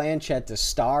 Cate Blanchett to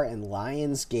star in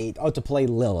Lionsgate. Oh, to play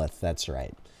Lilith. That's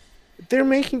right. They're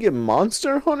making a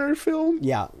Monster Hunter film.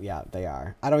 Yeah, they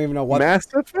are. I don't even know what Mass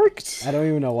Effect. I don't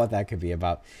even know what that could be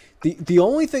about. The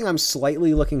only thing I'm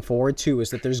slightly looking forward to is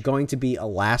that there's going to be a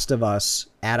Last of Us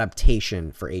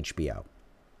adaptation for HBO.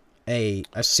 A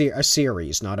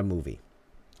series, not a movie.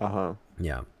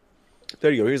 Yeah.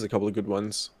 There you go. Here's a couple of good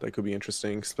ones that could be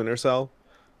interesting. Splinter Cell.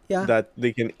 Yeah. That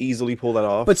they can easily pull that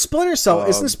off. But Splinter Cell,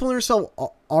 isn't Splinter Cell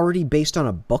already based on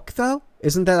a book, though?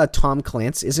 Isn't that a Tom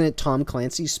Clancy? Isn't it Tom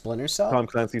Clancy's Splinter Cell? Tom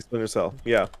Clancy's Splinter Cell.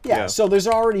 Yeah. Yeah. So there's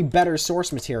already better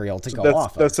source material to go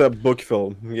off of. That's a book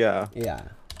film. Yeah. Yeah.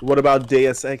 What about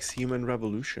Deus Ex Human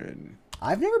Revolution?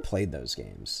 I've never played those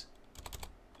games.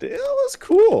 It was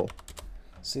cool.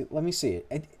 See, let me see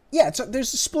it. Yeah, there's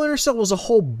Splinter Cell was a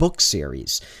whole book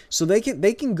series, so they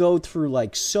can go through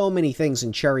like so many things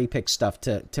and cherry pick stuff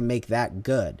to make that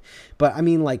good. But I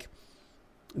mean, like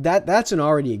that's an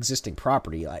already existing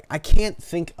property. Like I can't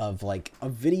think of like a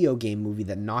video game movie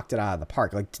that knocked it out of the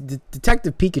park. Like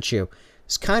Detective Pikachu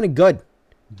is kind of good,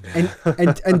 and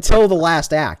until the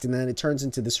last act, and then it turns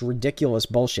into this ridiculous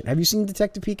bullshit. Have you seen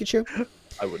Detective Pikachu?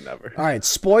 I would never. All right,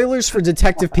 spoilers for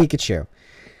Detective Pikachu.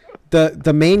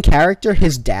 The main character,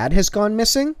 his dad has gone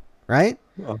missing, right?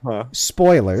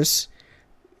 Spoilers.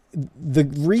 The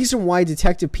reason why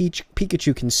Detective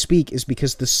Pikachu can speak is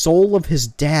because the soul of his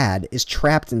dad is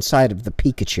trapped inside of the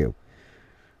Pikachu.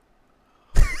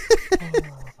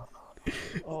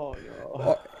 Oh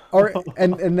no.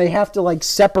 And they have to like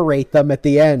separate them at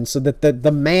the end so that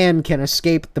the man can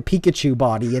escape the Pikachu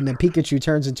body and then Pikachu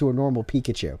turns into a normal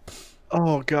Pikachu.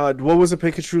 Oh God, what was a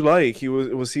Pikachu like?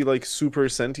 Was he like super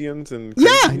sentient and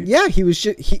crazy? Yeah, he was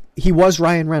just he was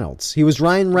Ryan Reynolds. He was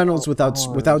Ryan Reynolds without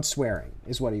swearing.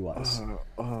 is what he was.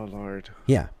 Oh Lord.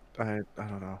 Yeah. I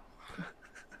don't know.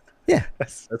 Yeah.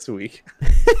 That's weak.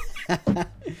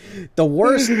 The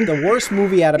worst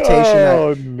movie adaptation.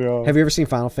 Oh no. Have you ever seen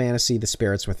Final Fantasy: The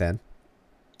Spirits Within?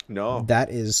 No.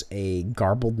 That is a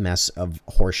garbled mess of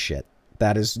horse shit.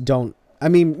 That is I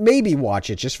mean, maybe watch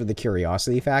it just for the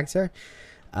curiosity factor.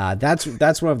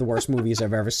 That's one of the worst movies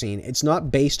I've ever seen. It's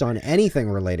not based on anything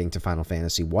relating to Final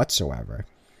Fantasy whatsoever.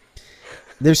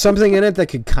 There's something in it that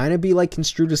could kind of be like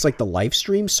construed as like the live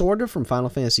stream sort of from Final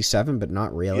Fantasy VII, but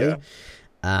not really.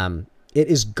 Yeah. It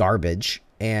is garbage,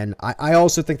 and I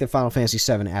also think that Final Fantasy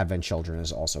VII Advent Children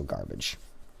is also garbage.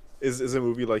 Is a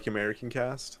movie like American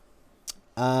cast?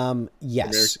 Yes.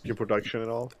 American production at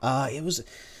all? It was.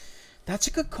 That's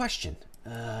a good question.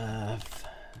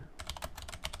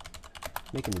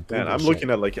 Making me Man, I'm looking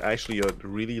at like actually a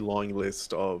really long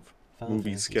list of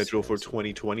movies scheduled for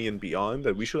 2020 and beyond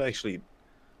that we should actually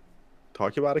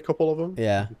talk about a couple of them.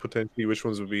 Yeah. Potentially which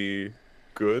ones would be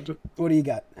good. What do you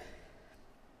got?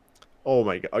 Oh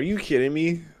my god. Are you kidding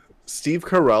me? Steve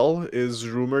Carell is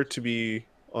rumored to be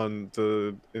in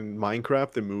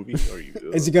Minecraft the movie. Are you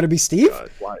Is it gonna be Steve?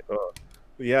 God, why?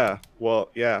 Yeah. Well,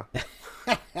 yeah.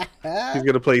 He's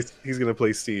gonna play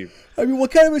Steve. I mean,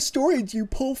 what kind of a story do you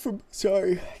pull from?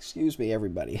 Sorry, excuse me,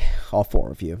 everybody, all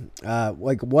four of you.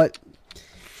 Like what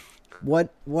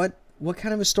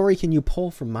kind of a story can you pull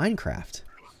from Minecraft?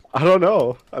 I don't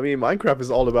know. I mean, Minecraft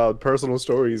is all about personal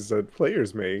stories that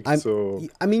players make. I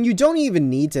mean, you don't even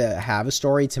need to have a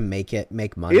story to make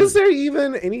money. Is there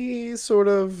even any sort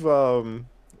of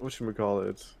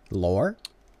whatchamacallit? Lore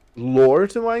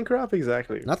to Minecraft?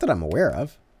 Exactly. Not that I'm aware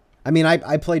of. I mean,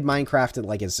 I played Minecraft at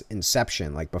like its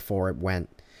inception, like before it went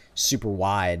super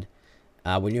wide.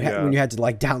 When you had to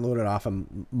like download it off of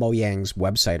Mojang's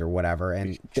website or whatever,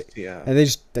 and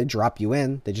they drop you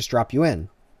in. They just drop you in.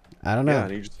 I don't know. Yeah,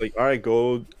 and you're just like, all right,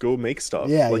 go make stuff.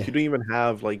 Yeah, like you don't even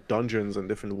have like dungeons and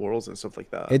different worlds and stuff like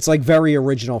that. It's like very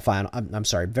original I'm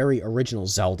sorry, very original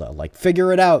Zelda. Like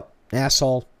figure it out,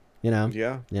 asshole. You know?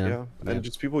 Yeah. And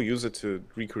just people use it to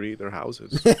recreate their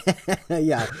houses.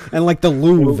 Yeah, and like the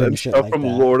Louvre and shit stuff like from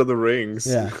that. Lord of the Rings.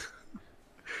 Yeah.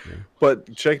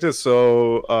 But check this.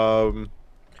 So,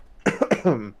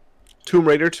 Tomb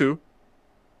Raider 2.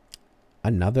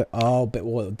 Another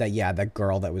that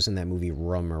girl that was in that movie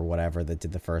Room or whatever that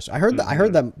did the first. I heard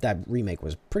that remake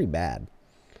was pretty bad.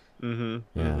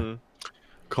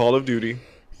 Call of Duty.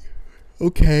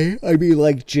 Okay, I mean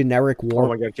like generic war. Oh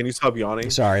my god, can you stop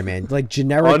yawning? Sorry, man. Like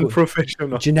generic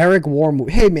unprofessional. Generic war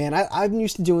movie. Hey, man, I'm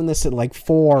used to doing this at like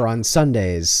 4 on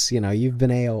Sundays. You know, you've been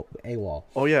AWOL.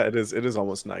 Oh yeah, it is. It is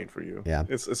almost 9 for you. Yeah,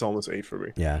 it's almost 8 for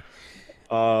me. Yeah.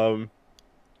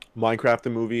 Minecraft the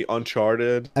movie,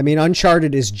 Uncharted. I mean,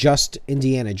 Uncharted is just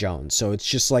Indiana Jones, so it's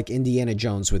just like Indiana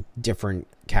Jones with different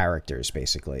characters,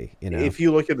 basically. You know, if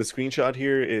you look at the screenshot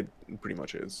here, it pretty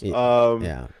much is.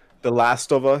 Yeah. The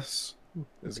Last of Us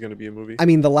is going to be a movie. I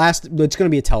mean, it's going to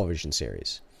be a television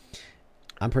series.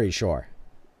 I'm pretty sure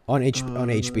on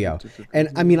HBO. And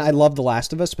I mean, I love The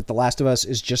Last of Us, but The Last of Us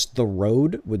is just The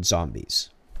Road with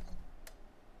zombies.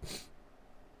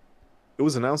 It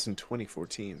was announced in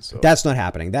 2014, so that's not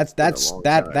happening.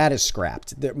 That is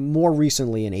scrapped. More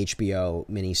recently, an HBO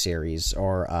miniseries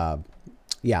or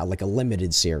like a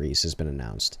limited series has been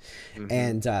announced,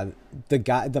 and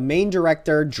the main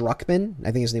director Druckmann, I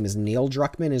think his name is Neil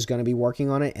Druckmann, is going to be working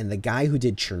on it, and the guy who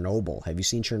did Chernobyl. Have you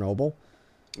seen Chernobyl?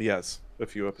 Yes, a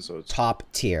few episodes. Top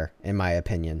tier, in my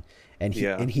opinion, and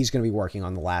he's going to be working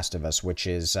on The Last of Us, which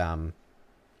is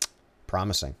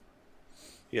promising.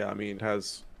 Yeah, I mean, it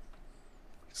has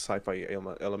sci-fi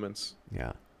elements.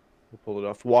 Yeah, we'll pull it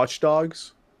off. Watch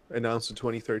Dogs, announced in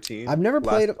 2013. I've never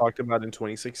played. Talked about in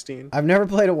 2016. I've never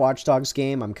played a Watch Dogs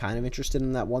game. I'm kind of interested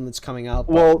in that one that's coming out.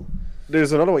 Well,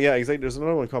 there's another one. Yeah, exactly. There's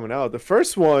another one coming out. The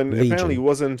first one apparently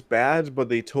wasn't bad, but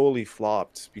they totally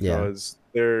flopped because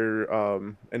their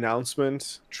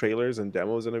announcement trailers and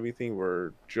demos and everything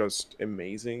were just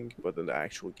amazing, but then the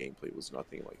actual gameplay was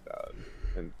nothing like that,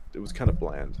 and it was kind of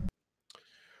bland.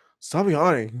 Stop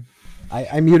yawning.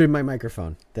 I muted my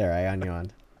microphone. There, I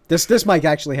unyawned. This mic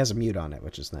actually has a mute on it,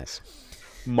 which is nice.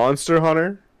 Monster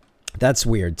Hunter. That's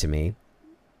weird to me.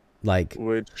 Like,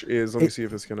 which is, let me see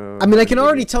if it's gonna. I mean, I can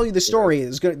already tell you the story.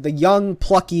 It's good. The young,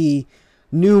 plucky,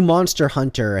 new monster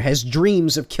hunter has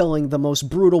dreams of killing the most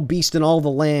brutal beast in all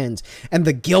the land, and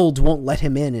the guild won't let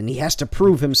him in, and he has to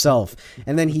prove himself.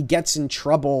 And then he gets in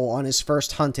trouble on his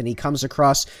first hunt, and he comes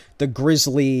across the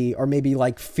grizzly, or maybe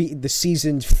like the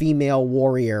seasoned female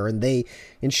warrior, and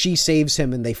she saves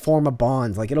him, and they form a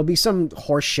bond. Like, it'll be some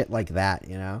horse shit like that,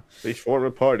 you know? They form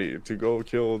a party to go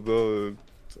kill the.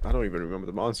 I don't even remember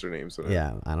the monster names.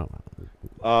 Yeah, I don't know.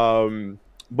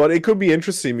 But it could be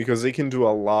interesting because they can do a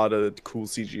lot of cool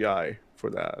CGI for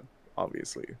that,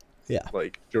 obviously. Yeah.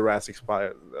 Like Jurassic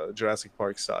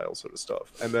Park style sort of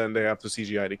stuff. And then they have to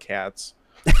CGI the cats.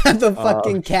 The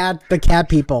fucking the cat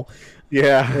people.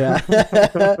 Yeah.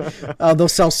 Oh, they'll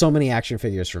sell so many action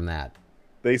figures from that.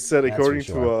 They said, according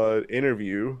to an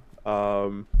interview,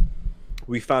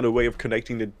 we found a way of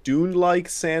connecting the dune-like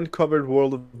sand-covered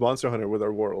world of Monster Hunter with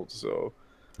our world. So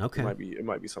okay, it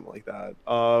might be something like that.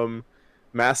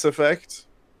 Mass Effect.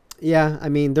 Yeah, I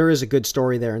mean, there is a good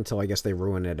story there until I guess they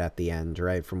ruin it at the end,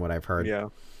 right? From what I've heard.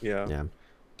 Yeah.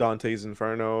 Dante's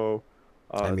Inferno.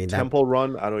 I mean, Temple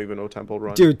Run. I don't even know Temple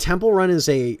Run. Dude, Temple Run is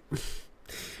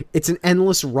it's an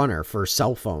endless runner for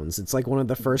cell phones. It's like one of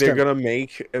the first. They're gonna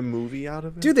make a movie out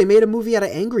of it. Dude, they made a movie out of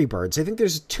Angry Birds. I think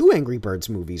there's 2 Angry Birds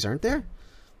movies, aren't there?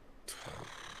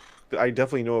 I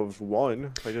definitely know of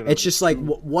one. It's just like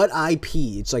what IP?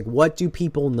 It's like, what do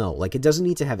people know? Like, it doesn't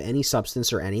need to have any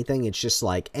substance or anything. It's just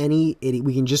like we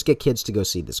can just get kids to go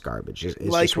see this garbage. It's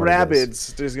like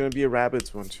Rabbids. There's gonna be a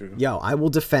Rabbids one too. Yo, I will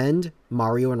defend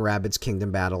Mario and Rabbids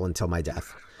Kingdom Battle until my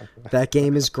death. That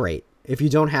game is great. If you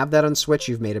don't have that on Switch,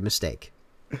 you've made a mistake.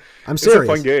 I'm serious. It's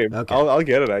a fun game. Okay. I'll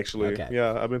get it, actually. Okay.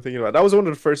 Yeah, I've been thinking about it. That was one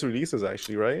of the first releases,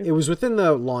 actually, right? It was within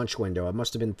the launch window. It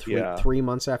must have been 3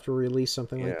 months after release,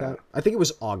 something like that. I think it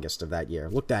was August of that year.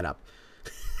 Look that up.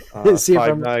 See if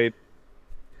I'm...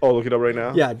 Oh, look it up right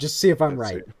now? Yeah, just see if I'm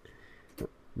right. See.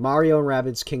 Mario and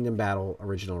Rabbids Kingdom Battle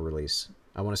original release.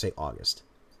 I want to say August.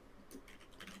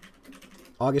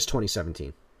 August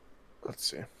 2017. Let's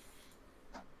see.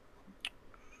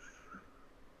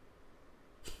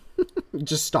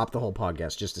 Just stop the whole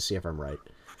podcast just to see if I'm right.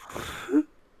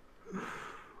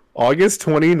 August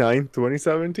 29th,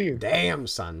 2017. Damn,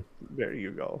 son. There you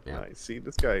go. Yeah. Nice. See,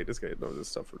 this guy knows his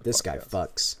stuff. This guy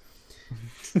fucks.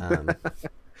 All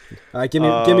right,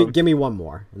 give me one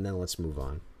more, and then let's move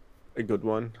on. A good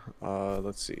one.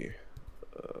 Let's see.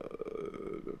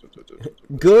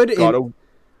 Good.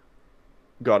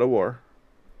 God of War.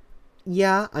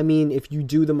 Yeah, I mean, if you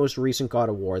do the most recent God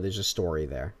of War, there's a story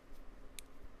there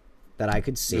that I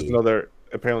could see. There's another,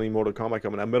 apparently, Mortal Kombat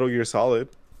coming out. Metal Gear Solid.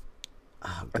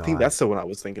 Oh, I think that's the one I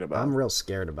was thinking about. I'm real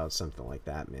scared about something like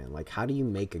that, man. Like, how do you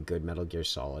make a good Metal Gear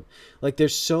Solid? Like, they're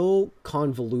so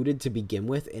convoluted to begin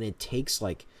with, and it takes,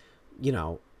 like,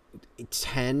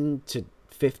 10 to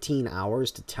 15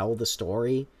 hours to tell the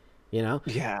story,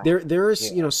 Yeah.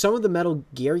 There's, some of the Metal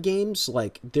Gear games,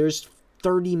 like, there's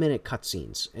 30-minute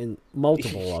cutscenes and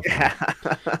multiple of them.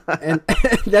 And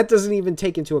that doesn't even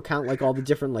take into account like all the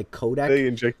different like codec. They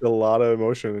inject a lot of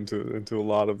emotion into a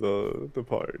lot of the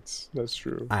parts. That's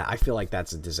true. I feel like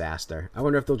that's a disaster. I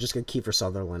wonder if they'll just get Kiefer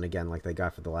Sutherland again like they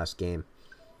got for the last game.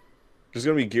 There's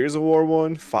gonna be Gears of War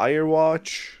 1,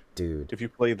 Firewatch. Dude, if you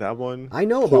played that one. I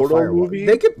know about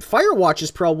Firewatch. Firewatch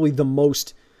is probably the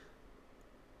most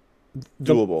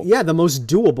doable. Yeah, the most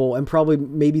doable and probably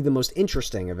maybe the most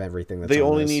interesting of everything. They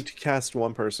only need to cast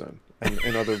one person and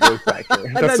another voice actor.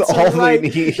 That's all right. they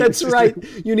need. That's right.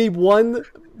 You need one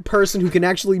person who can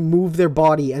actually move their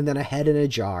body and then a head in a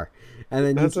jar, and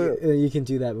then you can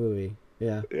do that movie.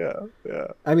 Yeah.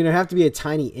 I mean, it'd have to be a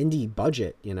tiny indie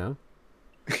budget, Yeah.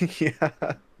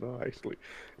 No, actually,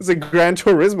 it's a Gran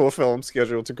Turismo film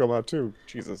scheduled to come out too.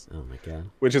 Jesus. Oh my god.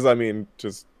 Which is, I mean,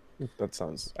 just. That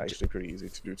sounds actually pretty easy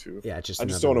to do too. Yeah, I just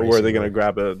don't know where they're gonna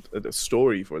grab a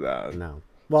story for that. No.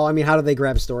 Well, I mean, how do they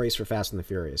grab stories for Fast and the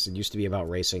Furious? It used to be about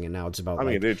racing, and now it's about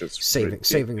they're just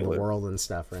saving the world and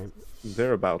stuff, right?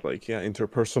 They're about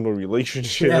interpersonal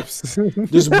relationships.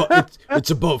 Yeah. It's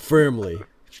about family.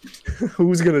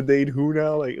 Who's gonna date who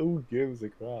now? Like, who gives a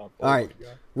crap? All right,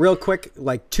 real quick,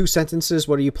 like 2 sentences.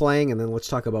 What are you playing? And then let's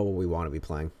talk about what we want to be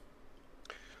playing.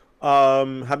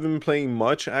 Haven't been playing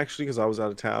much actually because I was out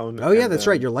of town. Oh yeah, that's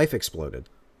right. Your life exploded.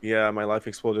 Yeah, my life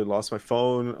exploded. Lost my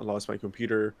phone. Lost my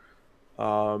computer.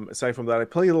 Aside from that, I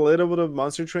played a little bit of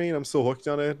Monster Train. I'm still hooked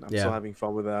on it. I'm still having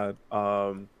fun with that.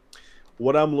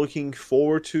 What I'm looking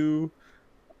forward to,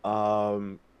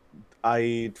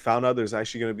 I found out there's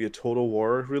actually going to be a Total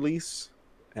War release,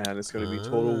 and it's going to be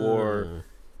Total War,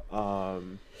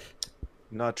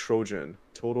 not Trojan,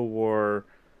 Total War,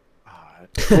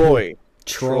 Troy.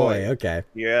 Troy, okay.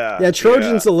 Yeah.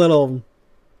 Trojan's a little,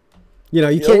 you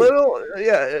can't. A little,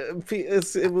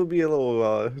 it would be a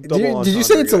little. Did you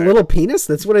say it's a little penis?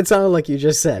 That's what it sounded like you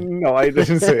just said. No, I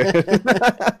didn't say it.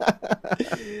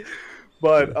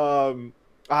 But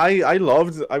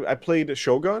I played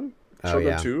Shogun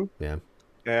 2. Yeah.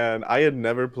 And I had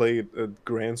never played a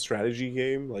grand strategy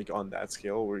game like on that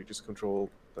scale where you just control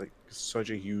like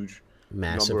such a huge.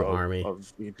 Massive army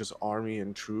of just army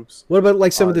and troops. What about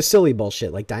like some of the silly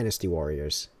bullshit like Dynasty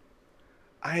Warriors?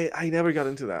 I never got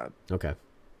into that. Okay.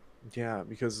 Yeah,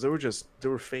 because they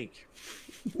were fake.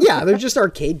 Yeah, they're just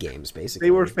arcade games, basically.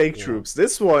 They were fake troops.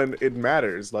 This one, it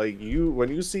matters. Like when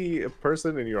you see a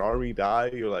person in your army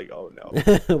die, you're like, oh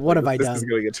no, what have I done? This is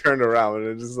gonna get turned around,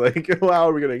 and it's just like, well, how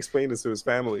are we gonna explain this to his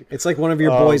family? It's like one of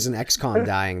your boys in XCOM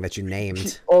dying that you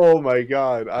named. Oh my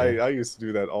god, I used to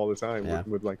do that all the time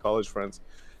with my college friends.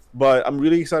 But I'm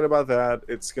really excited about that.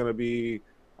 It's gonna be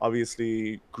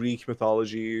obviously Greek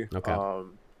mythology. Okay.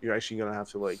 You're actually gonna have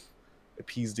to like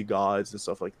appease the gods and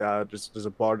stuff like that. There's a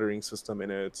bartering system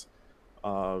in it.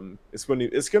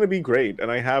 It's gonna be great,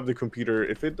 and I have the computer.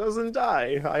 If it doesn't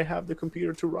die, I have the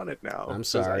computer to run it now. I'm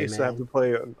sorry, I used to have to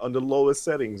play on the lowest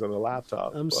settings on the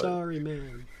laptop. I'm sorry,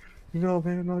 man. No,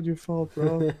 man, not your fault,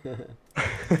 bro.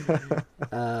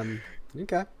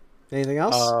 Okay. Anything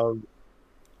else?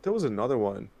 There was another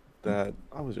one that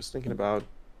I was just thinking about.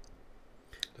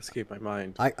 Escaped my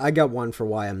mind. I got one for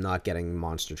why I'm not getting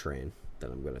Monster Train that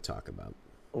I'm going to talk about.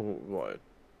 Oh, what?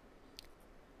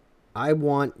 I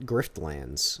want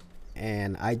Griftlands,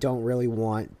 and I don't really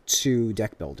want 2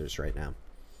 deck builders right now.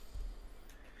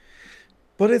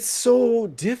 But it's so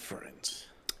different.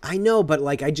 I know, but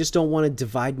like I just don't want to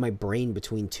divide my brain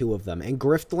between 2 of them. And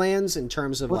Griftlands, in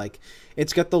terms of like,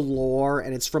 it's got the lore,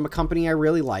 and it's from a company I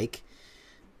really like.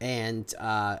 And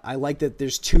I like that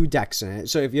there's 2 decks in it.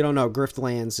 So if you don't know,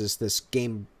 Griftlands is this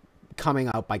game coming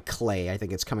out by Clay. I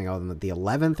think it's coming out on the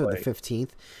 11th or the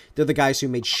 15th. They're the guys who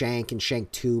made Shank and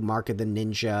Shank 2, Mark of the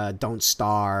Ninja, Don't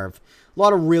Starve. A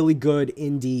lot of really good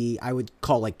indie, I would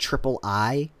call like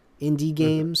AAA indie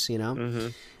games, you know? Mm-hmm.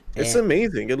 It's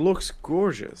amazing. It looks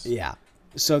gorgeous. Yeah.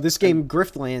 So this game,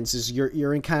 Griftlands, is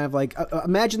you're in kind of like,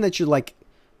 imagine that you're like,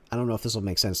 I don't know if this will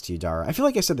make sense to you, Dara. I feel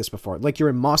like I said this before. Like you're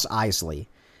in Mos Eisley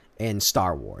in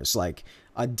Star Wars, like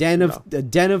a den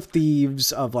of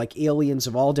thieves, of like aliens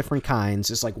of all different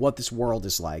kinds is like what this world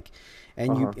is like.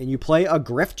 And you play a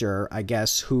grifter, I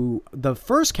guess, who the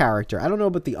first character, I don't know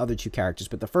about the other 2 characters,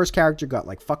 but the first character got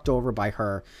like fucked over by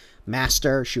her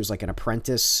master. She was like an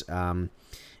apprentice, and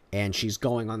she's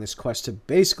going on this quest to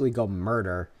basically go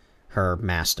murder her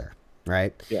master.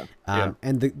 Right. Yeah.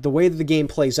 And the way that the game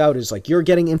plays out is like you're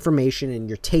getting information and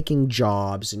you're taking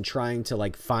jobs and trying to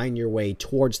like find your way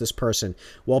towards this person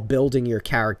while building your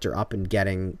character up and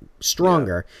getting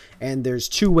stronger. Yeah. And there's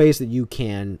 2 ways that you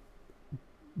can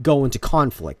go into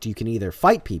conflict. You can either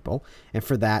fight people, and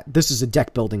for that, this is a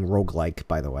deck building roguelike,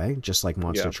 by the way, just like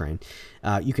Monster Train.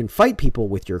 You can fight people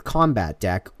with your combat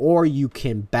deck, or you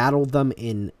can battle them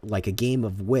in like a game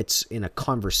of wits in a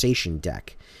conversation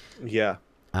deck. Yeah.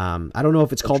 I don't know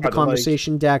if it's called the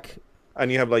conversation deck. And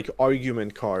you have like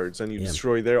argument cards, and you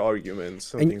destroy their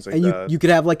arguments and things like that. You could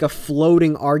have like a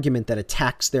floating argument that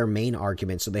attacks their main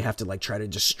argument, so they have to like try to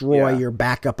destroy your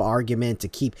backup argument to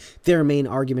keep their main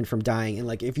argument from dying. And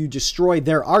like if you destroy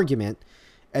their argument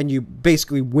and you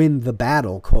basically win the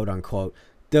battle, quote unquote,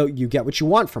 you get what you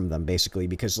want from them, basically,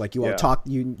 because like you all talk,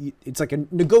 it's like a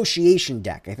negotiation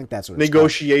deck. I think that's what it's called.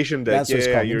 Negotiation deck. That's what it's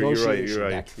called. You're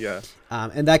right. Yeah.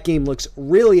 And that game looks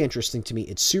really interesting to me.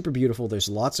 It's super beautiful. There's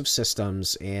lots of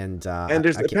systems, and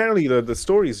there's apparently the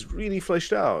story is really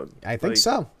fleshed out. I think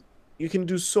so. You can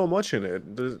do so much in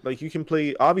it. Like you can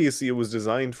play. Obviously, it was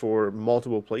designed for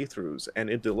multiple playthroughs, and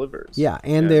it delivers. Yeah,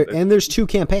 and there's 2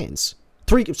 campaigns.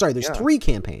 3. Sorry, there's 3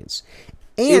 campaigns,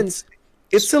 and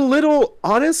it's a little,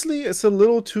 honestly, it's a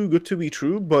little too good to be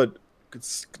true, but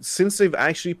since they've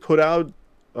actually put out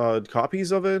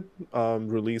copies of it,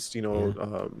 released,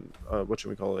 what should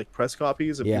we call it, like press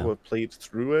copies, and people have played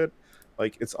through it,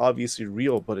 like it's obviously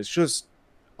real, but it's just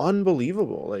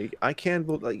unbelievable. Like I can't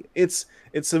believe, like it's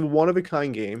a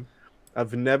one-of-a-kind game.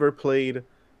 I've never played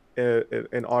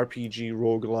an RPG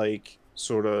roguelike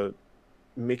sort of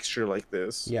mixture like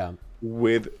this. Yeah.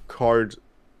 With card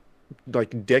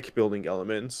like deck building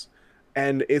elements,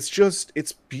 and it's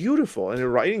beautiful, and the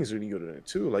writing's really good in it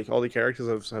too. Like all the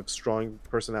characters have strong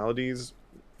personalities.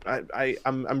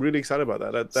 I'm really excited about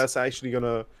that. That's actually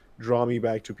gonna draw me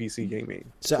back to PC gaming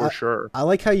for sure. I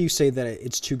like how you say that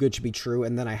it's too good to be true,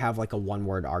 and then I have like a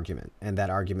 1-word argument, and that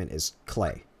argument is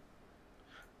Clay.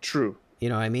 True. You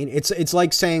know what I mean? It's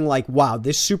like saying like, wow,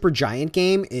 this Super Giant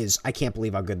game is, I can't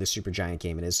believe how good this Super Giant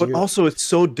game is. But also it's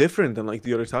so different than like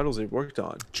the other titles they've worked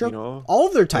on. True. You know? All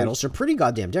of their titles are pretty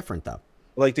goddamn different though.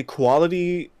 Like the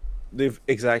quality, the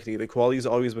quality's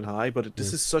always been high, but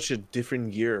this is such a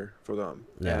different year for them.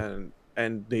 Yeah.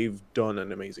 And they've done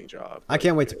an amazing job. I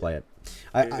can't wait to play it.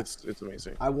 It's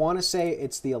amazing. I want to say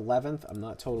it's the 11th. I'm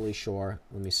not totally sure.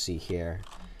 Let me see here.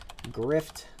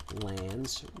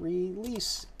 Griftlands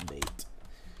release date.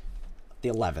 The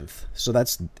 11th. So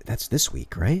that's this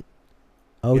week, right?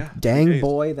 Oh, yeah, dang,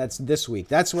 boy. That's this week.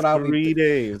 That's what I'll be... 3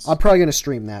 days. I'm probably going to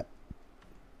stream that.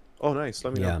 Oh, nice.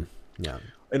 Let me know. Yeah.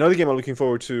 Another game I'm looking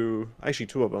forward to, actually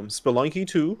 2 of them. Spelunky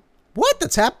 2. What?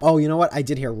 That's Oh, you know what? I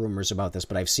did hear rumors about this,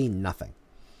 but I've seen nothing.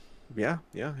 Yeah.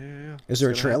 Is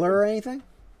there a trailer or anything?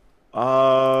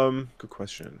 Good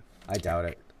question. I doubt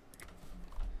it.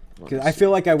 Because I feel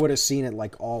like I would have seen it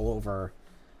like all over.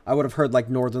 I would have heard like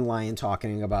Northern Lion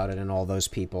talking about it and all those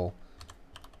people.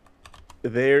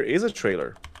 There is a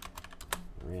trailer.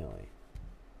 Really?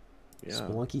 Yeah.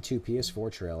 Spelunky 2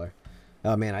 PS4 trailer.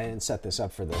 Oh man, I didn't set this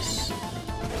up for this.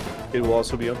 It will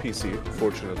also be on PC,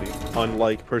 fortunately.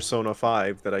 Unlike Persona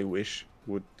 5 that I wish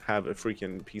would have a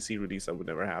freaking PC release that would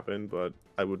never happen, but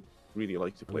I would really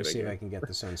like to play that game. Let me see if I can get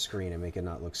this on screen and make it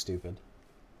not look stupid.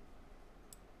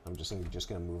 I'm just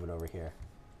gonna move it over here.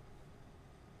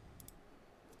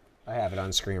 I have it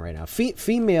on screen right now.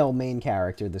 Female main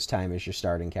character this time is your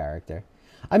starting character.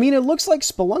 I mean, it looks like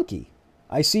Spelunky.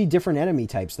 I see different enemy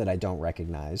types that I don't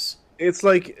recognize. It's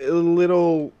like a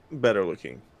little better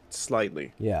looking.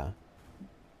 Slightly. Yeah.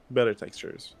 Better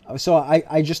textures. So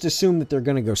I just assume that they're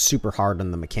going to go super hard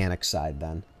on the mechanics side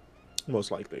then.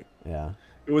 Most likely. Yeah.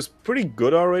 It was pretty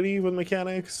good already with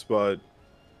mechanics, but...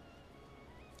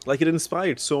 like, it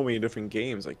inspired so many different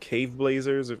games. Like Cave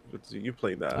Blazers, you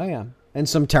played that. Oh, yeah. And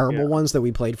some terrible ones that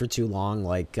we played for too long,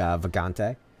 like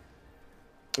Vagante.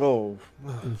 Oh,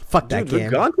 fuck that game.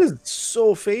 Vagante is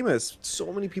so famous.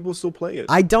 So many people still play it.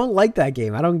 I don't like that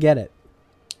game. I don't get it.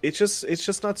 It's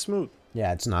just not smooth.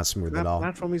 Yeah, it's not smooth at all.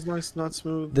 Platform is not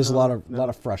smooth. There's a lot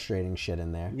of frustrating shit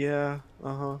in there. Yeah.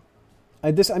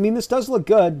 I mean, this does look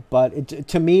good, but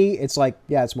to me, it's like,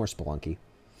 yeah, it's more Spelunky.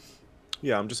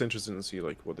 Yeah, I'm just interested to see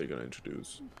like what they're gonna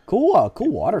introduce. Cool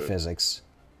water physics.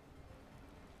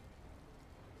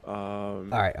 All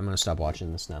right, I'm gonna stop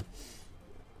watching this now.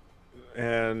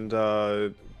 And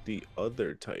the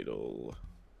other title,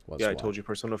 I told you,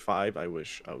 Persona 5. I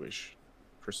wish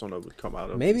Persona would come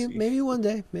out of maybe PC. one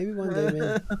day,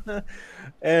 man.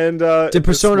 And did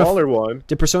Persona the smaller one?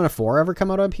 Did Persona 4 ever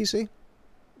come out on PC?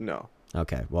 No.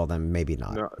 Okay, well then maybe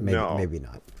not. Maybe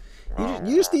not.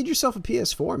 You just need yourself a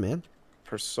PS4, man.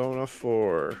 Persona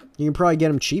 4. You can probably get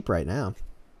them cheap right now.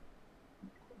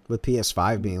 With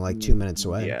PS5 being like 2 minutes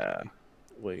away. Yeah.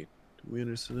 Wait. We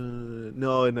understand.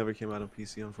 No, it never came out on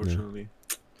PC, unfortunately.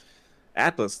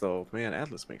 Yeah. Atlus, though, man,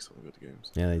 Atlus makes some good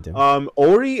games. Yeah, they do.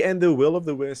 Ori and the Will of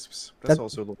the Wisps. That's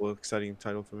also a little exciting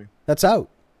title for me. That's out.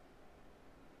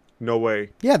 No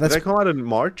way. Yeah, did that come out in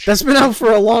March? That's been out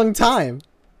for a long time.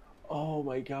 Oh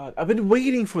my god, I've been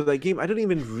waiting for that game. I didn't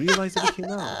even realize that it came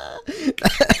out.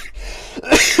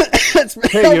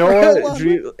 Hey, you know what?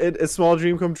 A small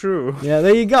dream come true. Yeah,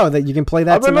 there you go. That you can play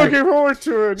that. I've been looking forward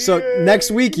to it. So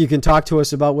next week you can talk to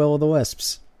us about Will of the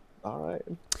Wisps. All right,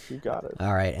 you got it.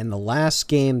 All right, and the last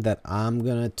game that I'm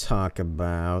gonna talk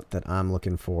about that I'm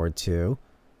looking forward to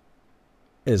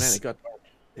is The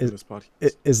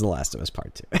Last of Us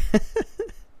Part 2.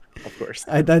 Of course.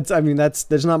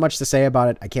 There's not much to say about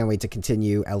it. I can't wait to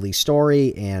continue Ellie's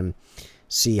story and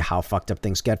see how fucked up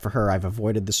things get for her. I've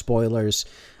avoided the spoilers.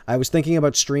 I was thinking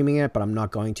about streaming it, but I'm not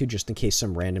going to, just in case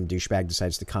some random douchebag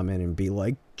decides to come in and be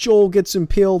like, Joel gets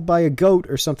impaled by a goat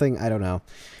or something. I don't know.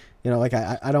 You know, like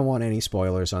I don't want any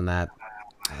spoilers on that.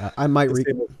 I might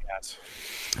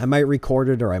record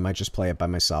it, or I might just play it by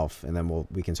myself, and then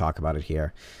we can talk about it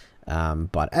here.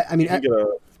 But I mean,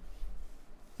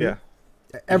 yeah.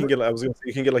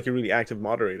 You can get like a really active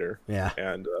moderator. Yeah.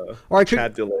 And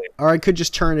chat delay. Or I could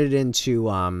just turn it into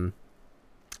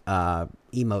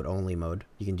emote only mode.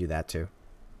 You can do that too.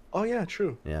 Oh yeah,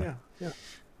 true. Yeah.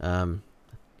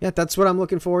 That's what I'm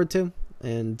looking forward to.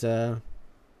 And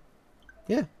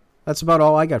yeah, that's about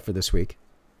all I got for this week.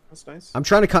 That's nice. I'm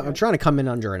trying to come in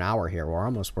under an hour here.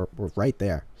 We're right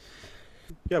there.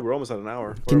 Yeah, we're almost at an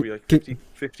hour. What are we, like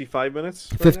 55 minutes?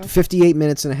 58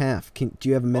 minutes and a half. Do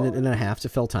you have a minute and a half to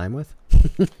fill time with?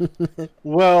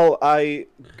 Well, I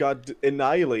got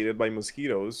annihilated by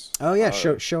mosquitoes. Oh yeah,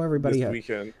 show everybody. This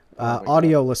weekend.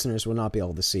 Audio listeners will not be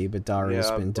able to see, but Dari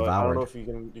has been devoured. I don't know if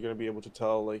you're gonna be able to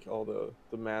tell like all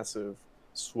the massive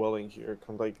swelling here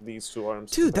from like these two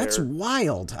arms. Dude, that's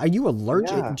wild. Are you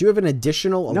allergic? Yeah. Do you have an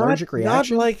additional allergic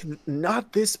reaction?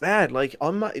 Not this bad. Like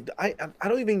on my, I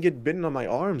don't even get bitten on my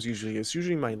arms usually. It's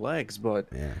usually my legs, but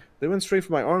they went straight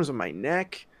for my arms and my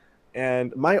neck,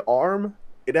 and my arm.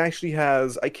 It actually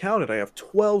has. I counted. I have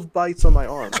 12 bites on my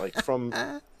arm, like from.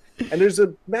 And there's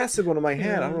a massive one on my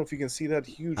hand. I don't know if you can see that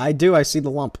huge. I do. I see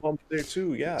the lump there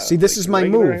too. Yeah. See, this is my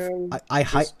move. I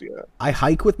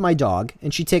hike with my dog,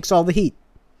 and she takes all the heat.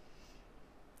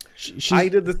 I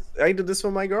did this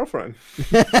for my girlfriend.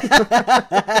 All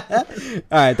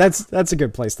right, that's a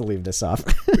good place to leave this off.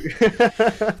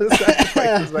 The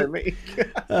sacrifices I make.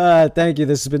 Thank you.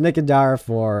 This has been Nick and Dara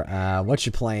for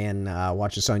Whatcha Playin.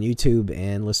 Watch us on YouTube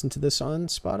and listen to this on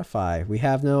Spotify. We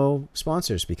have no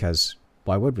sponsors because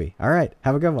why would we? All right,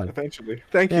 have a good one. Eventually.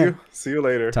 Thank you. See you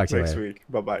later. Talk to you next later. week.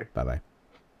 Bye-bye. Bye-bye.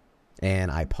 And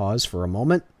I pause for a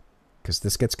moment because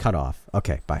this gets cut off.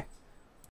 Okay, bye.